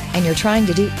person, and you're trying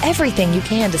to do everything you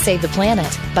can to save the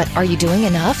planet. But are you doing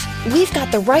enough? We've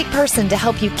got the right person to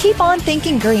help you keep on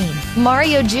thinking green.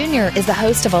 Mario Jr. is the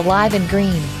host of Alive and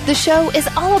Green. The show is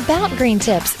all about green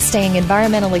tips, staying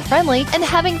environmentally friendly, and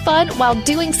having fun while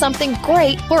doing something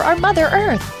great for our Mother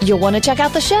Earth. You'll want to check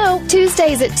out the show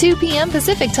Tuesdays at 2 p.m.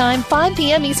 Pacific Time, 5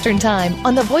 p.m. Eastern Time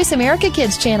on the Voice America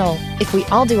Kids channel. If we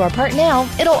all do our part now,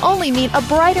 it'll only mean a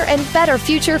brighter and better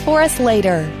future for us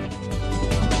later.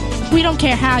 We don't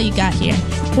care how you got here.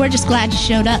 We're just glad you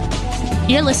showed up.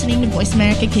 You're listening to Voice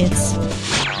America Kids.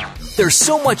 There's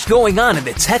so much going on in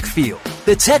the tech field.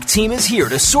 The tech team is here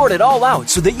to sort it all out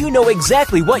so that you know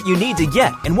exactly what you need to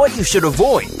get and what you should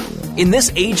avoid. In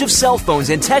this age of cell phones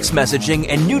and text messaging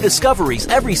and new discoveries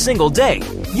every single day,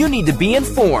 you need to be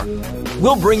informed.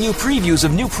 We'll bring you previews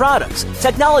of new products,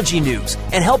 technology news,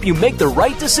 and help you make the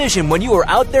right decision when you are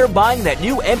out there buying that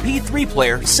new MP3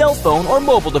 player, cell phone, or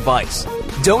mobile device.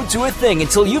 Don't do a thing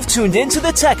until you've tuned into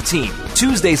the Tech Team.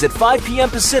 Tuesdays at 5 p.m.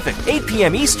 Pacific, 8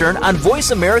 p.m. Eastern on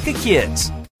Voice America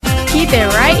Kids. Keep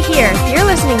it right here. You're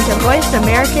listening to Voice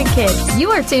America Kids. You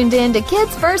are tuned in to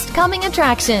Kids First Coming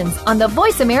Attractions on the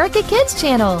Voice America Kids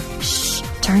channel. Shh,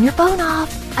 turn your phone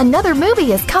off. Another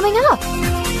movie is coming up.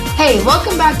 Hey,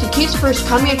 welcome back to Kids First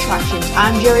Coming Attractions.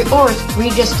 I'm Gerry Orris.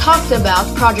 We just talked about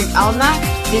Project Almanac,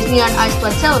 Disney on Ice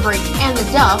Let's Celebrate, and the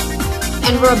Duff.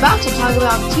 And we're about to talk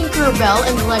about Tinker Bell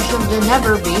and the Legend of the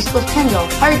NeverBeast with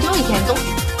Kendyl. How are you doing, Kendyl?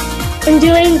 I'm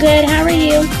doing good. How are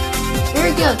you?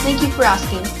 Very good. Thank you for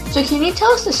asking. So can you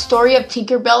tell us the story of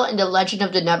Tinker Bell and the Legend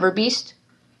of the NeverBeast?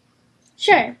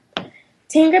 Sure.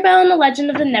 Tinker Bell and the Legend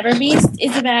of the NeverBeast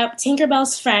is about Tinker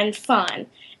Bell's friend, Fawn,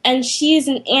 and she is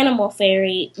an animal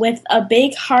fairy with a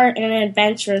big heart and an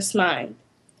adventurous mind.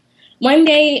 One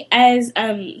day, as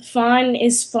Fawn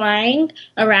is flying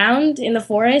around in the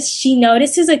forest, she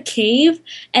notices a cave,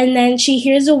 and then she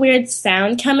hears a weird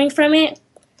sound coming from it.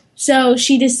 So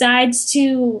she decides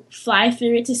to fly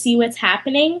through it to see what's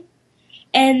happening.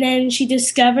 And then she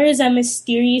discovers a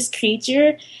mysterious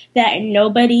creature that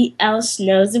nobody else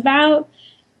knows about.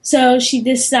 So she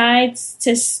decides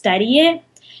to study it,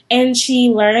 and she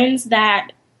learns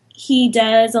that he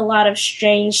does a lot of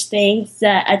strange things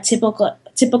that a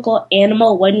typical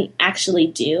animal wouldn't actually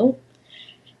do.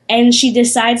 And she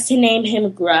decides to name him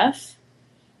Gruff.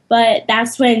 But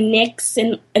that's when Nyx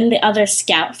and the other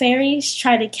scout fairies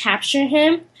try to capture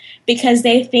him because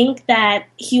they think that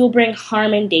he will bring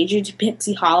harm and danger to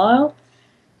Pixie Hollow.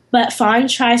 But Fawn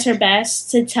tries her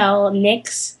best to tell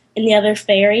Nyx and the other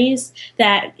fairies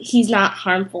that he's not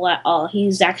harmful at all.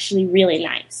 He's actually really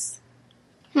nice.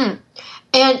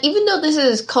 And even though this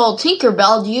is called Tinker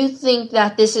Bell, do you think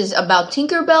that this is about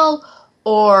Tinker Bell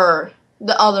or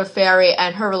the other fairy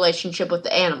and her relationship with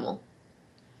the animal?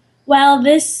 Well,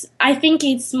 I think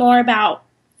it's more about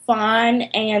Fawn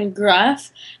and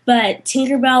Gruff, but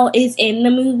Tinker Bell is in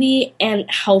the movie and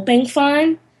helping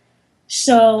Fawn.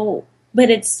 But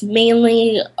it's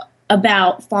mainly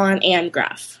about Fawn and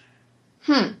Gruff.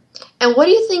 And what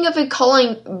do you think of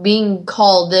it being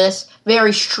called this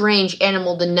very strange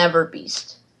animal, the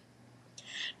NeverBeast?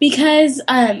 Because,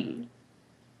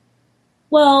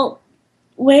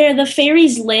 where the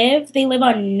fairies live, they live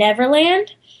on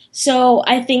Neverland. So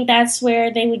I think that's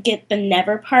where they would get the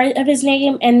Never part of his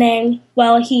name. And then,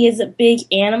 he is a big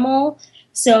animal,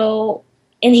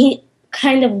 and he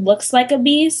kind of looks like a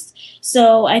beast.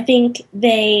 So I think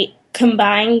they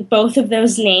combined both of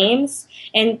those names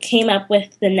and came up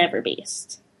with the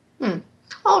NeverBeast.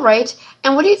 All right.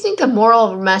 And what do you think the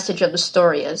moral or message of the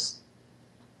story is?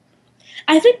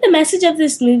 I think the message of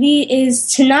this movie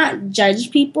is to not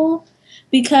judge people,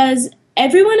 because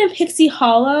everyone in Pixie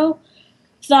Hollow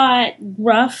thought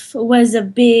Gruff was a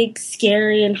big,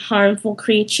 scary, and harmful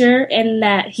creature and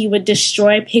that he would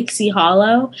destroy Pixie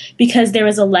Hollow because there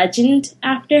was a legend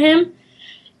after him.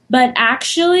 But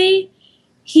actually,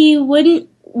 he wouldn't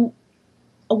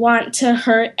want to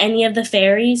hurt any of the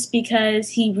fairies because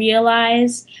he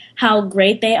realized how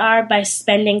great they are by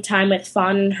spending time with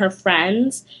Fawn and her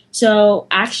friends. So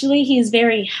actually, he's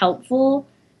very helpful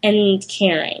and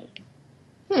caring.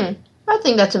 I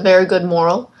think that's a very good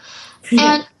moral.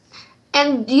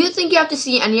 And do you think you have to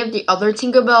see any of the other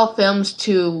Tinkerbell films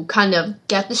to kind of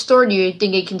get the story? Do you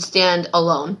think it can stand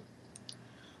alone?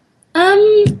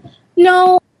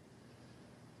 No.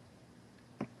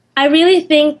 I really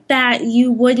think that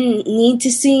you wouldn't need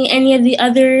to see any of the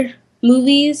other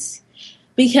movies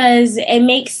because it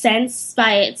makes sense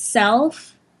by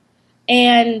itself.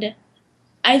 And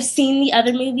I've seen the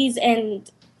other movies, and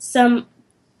some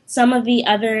of the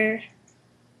other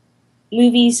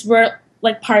movies were,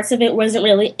 parts of it wasn't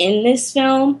really in this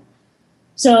film.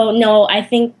 So, no, I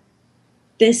think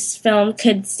this film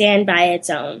could stand by its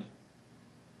own.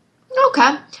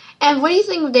 Okay. And what do you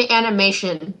think of the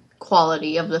animation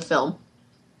quality of the film?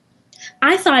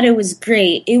 I thought it was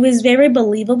great. It was very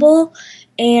believable,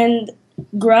 and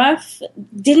Gruff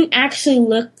didn't actually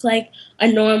look like a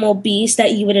normal beast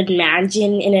that you would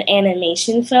imagine in an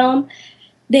animation film.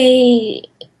 They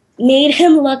made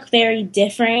him look very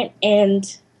different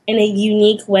and in a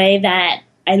unique way that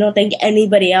I don't think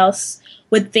anybody else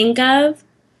would think of.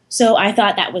 So I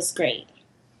thought that was great.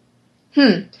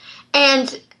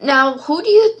 And now, who do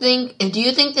you think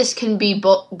this can be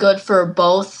good for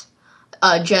both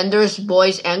genders,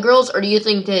 boys and girls, or do you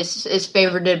think this is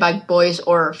favored by boys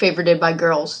or favored by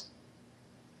girls?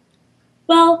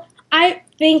 Well, I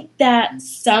think that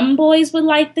some boys would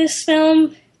like this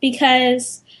film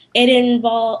because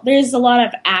there's a lot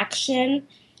of action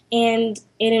and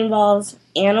it involves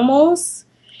animals.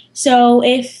 So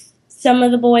if some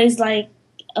of the boys like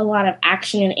a lot of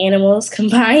action and animals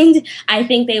combined, I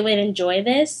think they would enjoy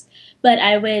this. But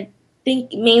I would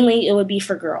think mainly it would be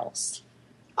for girls.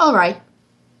 All right.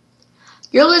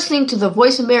 You're listening to the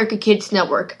Voice America Kids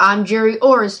Network. I'm Gerry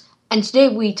Orris, and today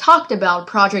we talked about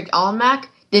Project Almanac,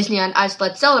 Disney on Ice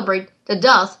Let's Celebrate, the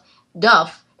Duff,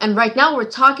 and right now we're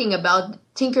talking about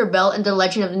Tinkerbell and the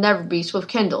Legend of the NeverBeast with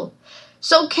Kendyl.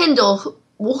 So, Kendyl,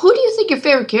 who do you think your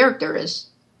favorite character is?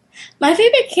 My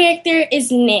favorite character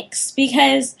is Nyx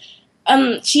because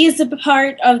she is a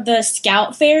part of the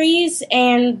Scout Fairies,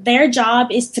 and their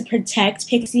job is to protect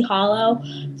Pixie Hollow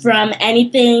from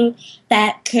anything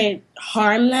that could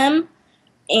harm them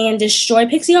and destroy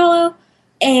Pixie Hollow.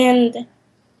 And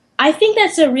I think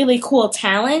that's a really cool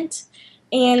talent.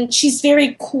 And she's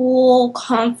very cool,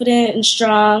 confident, and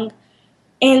strong.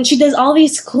 And she does all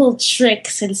these cool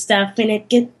tricks and stuff, and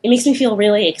it makes me feel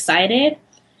really excited.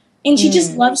 And she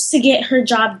just loves to get her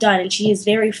job done, and she is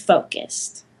very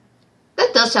focused.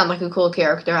 That does sound like a cool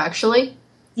character, actually.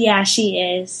 Yeah, she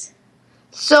is.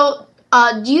 So,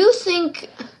 what do you think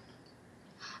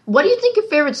your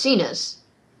favorite scene is?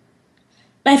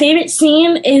 My favorite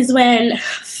scene is when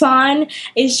Fawn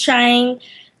is trying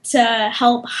to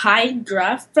help hide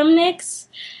Gruff from Nyx,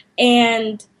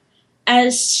 and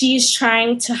as she's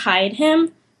trying to hide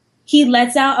him, he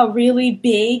lets out a really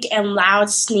big and loud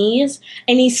sneeze,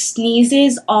 and he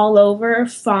sneezes all over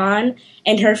Fawn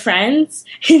and her friends.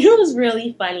 It was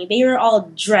really funny. They were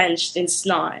all drenched in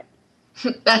snot.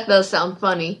 That does sound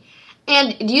funny.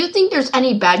 And do you think there's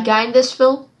any bad guy in this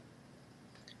film?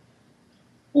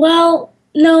 Well,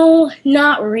 no,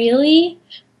 not really.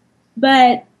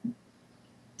 But,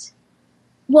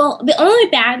 well, the only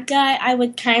bad guy I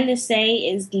would kind of say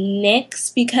is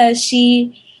Nyx, because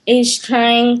she is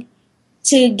trying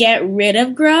to get rid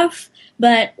of Gruff,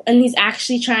 and he's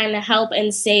actually trying to help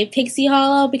and save Pixie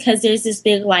Hollow because there's this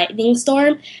big lightning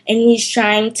storm, and he's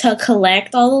trying to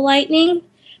collect all the lightning,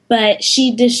 but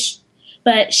she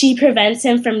prevents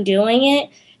him from doing it,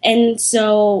 and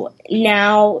so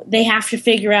now they have to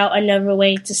figure out another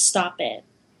way to stop it.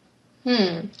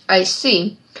 I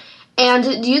see.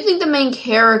 And do you think the main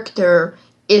character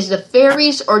is the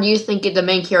fairies, or do you think the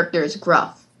main character is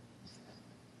Gruff?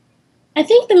 I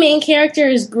think the main character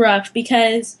is Gruff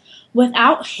because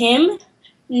without him,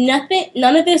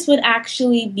 none of this would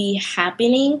actually be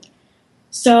happening.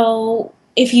 So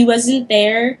if he wasn't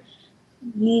there,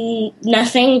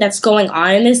 nothing that's going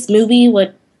on in this movie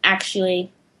would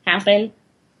actually happen.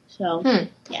 So,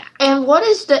 yeah. And what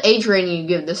is the age rating you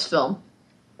give this film?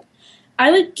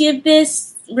 I would give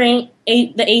this the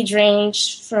age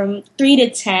range from 3 to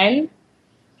 10.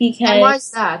 Because, and why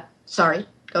is that? Sorry,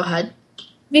 go ahead.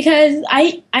 Because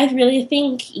I really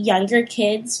think younger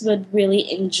kids would really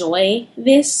enjoy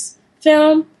this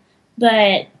film,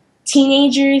 but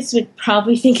teenagers would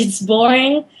probably think it's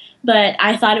boring, but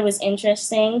I thought it was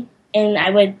interesting, and I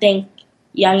would think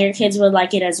younger kids would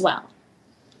like it as well.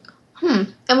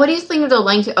 And what do you think of the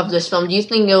length of this film? Do you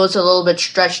think it was a little bit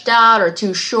stretched out or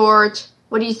too short?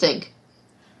 What do you think?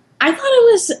 I thought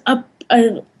it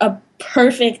was a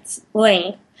perfect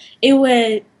length.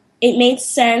 It made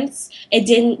sense. It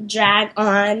didn't drag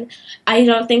on. I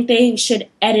don't think they should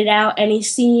edit out any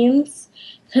scenes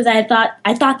because I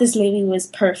thought this movie was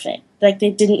perfect. Like,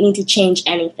 they didn't need to change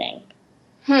anything.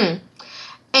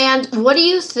 And what do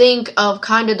you think of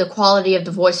kind of the quality of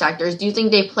the voice actors? Do you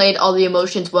think they played all the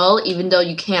emotions well, even though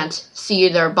you can't see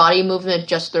their body movement,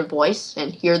 just their voice,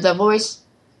 and hear their voice?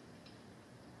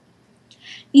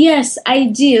 Yes, I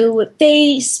do.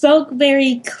 They spoke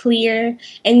very clear,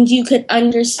 and you could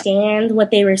understand what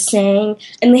they were saying,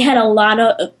 and they had a lot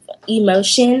of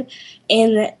emotion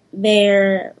in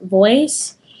their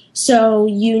voice, so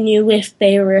you knew if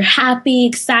they were happy,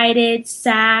 excited,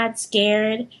 sad,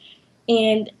 scared,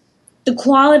 and the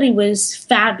quality was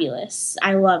fabulous.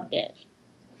 I loved it.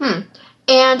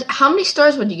 And how many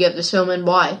stars would you give this film, and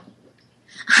why?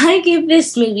 I give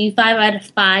this movie 5 out of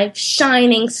 5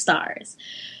 shining stars.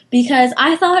 Because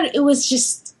I thought it was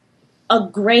just a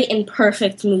great and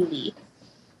perfect movie.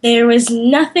 There was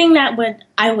nothing that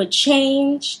I would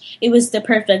change. It was the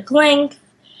perfect length.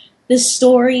 The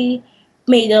story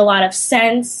made a lot of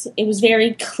sense. It was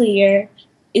very clear.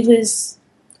 It was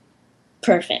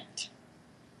perfect.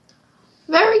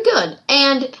 Very good.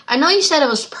 And I know you said it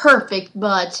was perfect,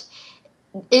 but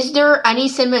is there any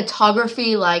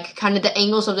cinematography, like kind of the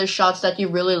angles of the shots that you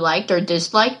really liked or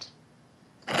disliked?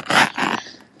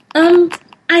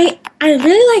 I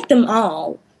really liked them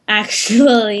all,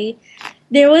 actually.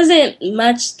 There wasn't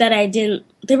much that I didn't...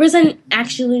 There was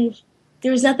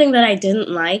nothing that I didn't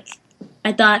like.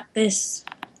 I thought this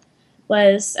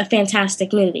was a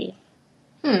fantastic movie.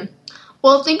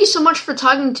 Well, thank you so much for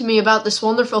talking to me about this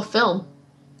wonderful film.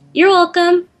 You're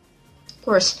welcome. Of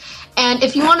course. And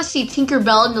if you want to see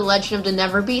Tinkerbell and the Legend of the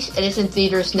NeverBeast, it is in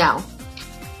theaters now.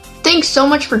 Thanks so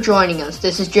much for joining us.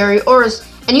 This is Gerry,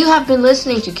 and you have been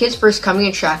listening to Kids First Coming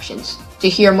Attractions. To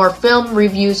hear more film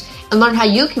reviews and learn how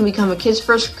you can become a Kids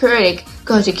First critic,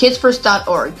 go to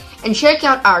kidsfirst.org and check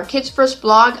out our Kids First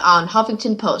blog on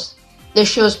Huffington Post. This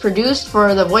show is produced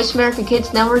for the Voice America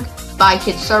Kids Network by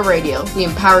Kidstar Radio. We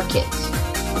empower kids.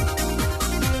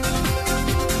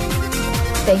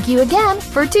 Thank you again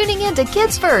for tuning in to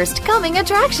Kids First Coming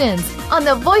Attractions on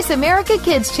the Voice America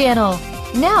Kids channel.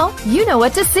 Now you know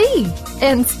what to see.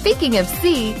 And speaking of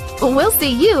see, we'll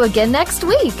see you again next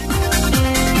week.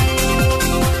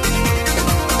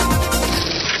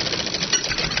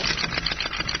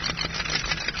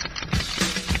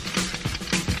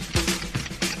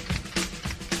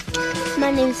 My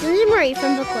name is Lindsay Marie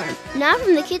from Bookworm. Now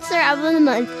from the Kids Star Album of the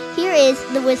Month, here is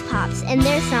the Whiz Pops and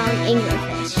their song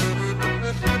Anglerfish.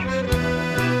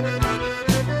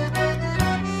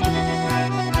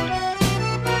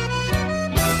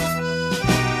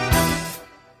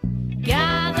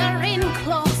 Gather in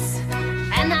close,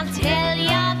 and I'll tell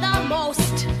ya the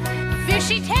most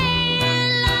fishy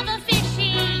tale of a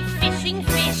fishy fishing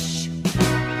fish.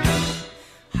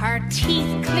 Her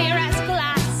teeth clear as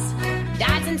glass,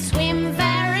 dives and swim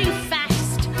very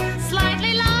fast,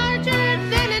 slightly larger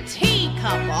than a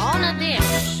teacup on a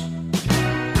dish.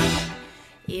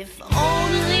 If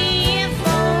only it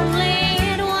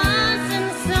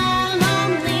wasn't so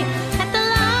lonely at the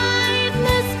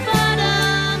lightless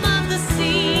bottom of the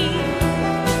sea.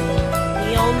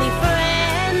 The only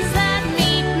friends that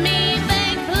meet me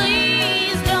beg,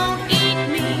 please don't eat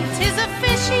me. 'Tis a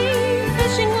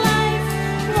fishing life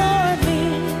for me.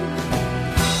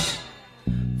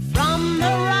 From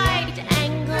the right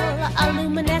angle, a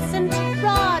luminescent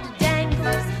rod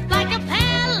dangles like a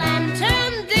pale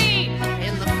lantern deep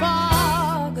in the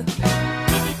fog.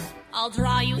 I'll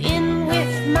draw you in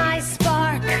with my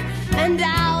spark, and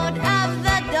out of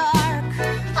the dark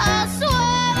I'll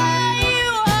swallow you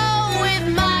whole with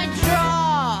my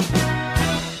draw.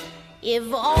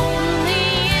 If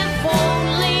only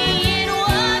it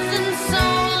wasn't so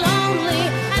lonely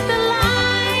at the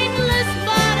lightless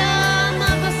bottom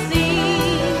of the sea.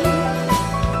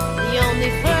 The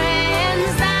only friends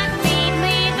that meet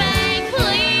me beg,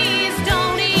 please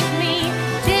don't eat me.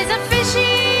 'Tis a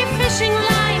fishing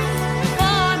life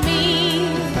for me.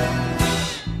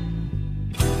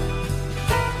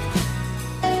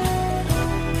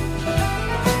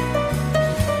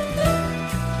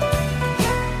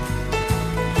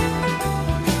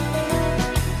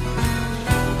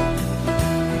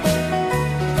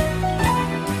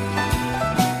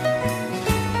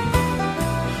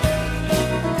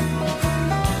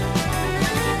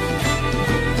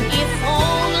 If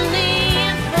only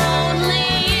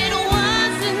it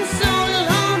wasn't so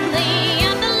lonely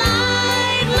at the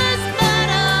lightless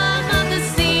bottom of the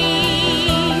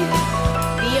sea.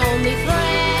 The only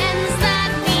friends that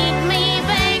meet me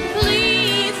beg,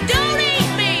 please don't eat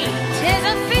me. 'Tis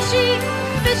a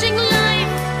fishing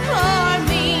life for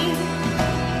me.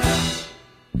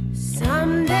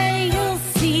 Someday you'll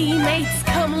see mates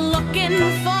come looking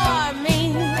for me.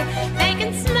 They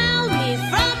can smell me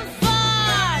from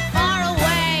far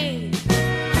away.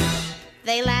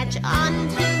 They latch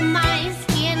onto my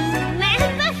skin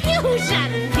and the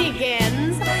fusion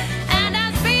begins. And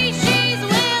our species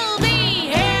will be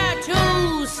here to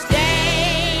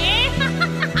stay.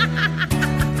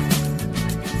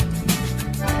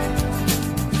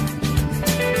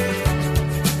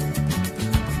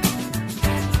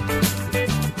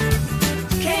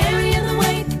 Carrying the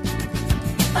weight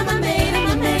of my mate,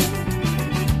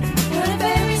 what a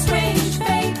very strange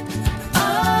fate.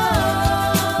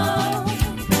 Oh,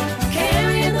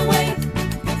 carrying the weight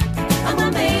of my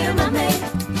mate,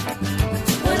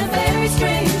 what a very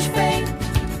strange fate.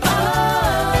 Oh,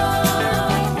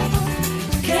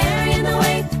 carrying the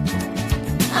weight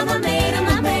of my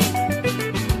mate,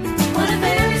 what a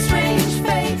very strange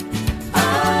fate.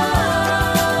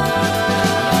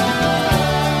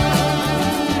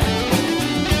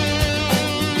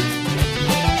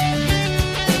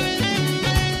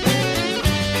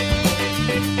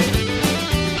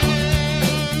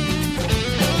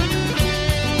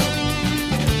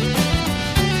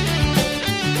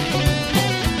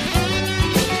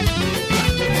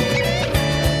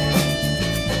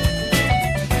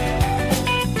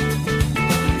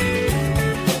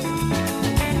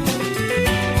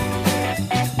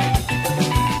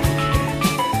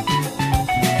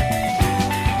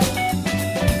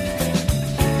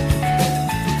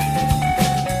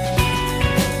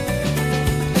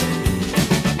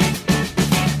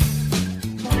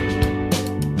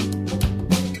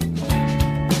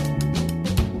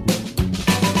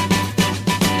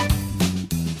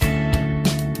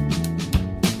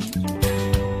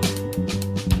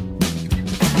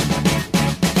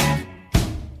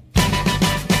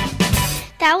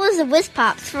 That was the Whiz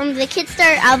Pops from the Kid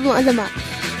Star Album of the Month.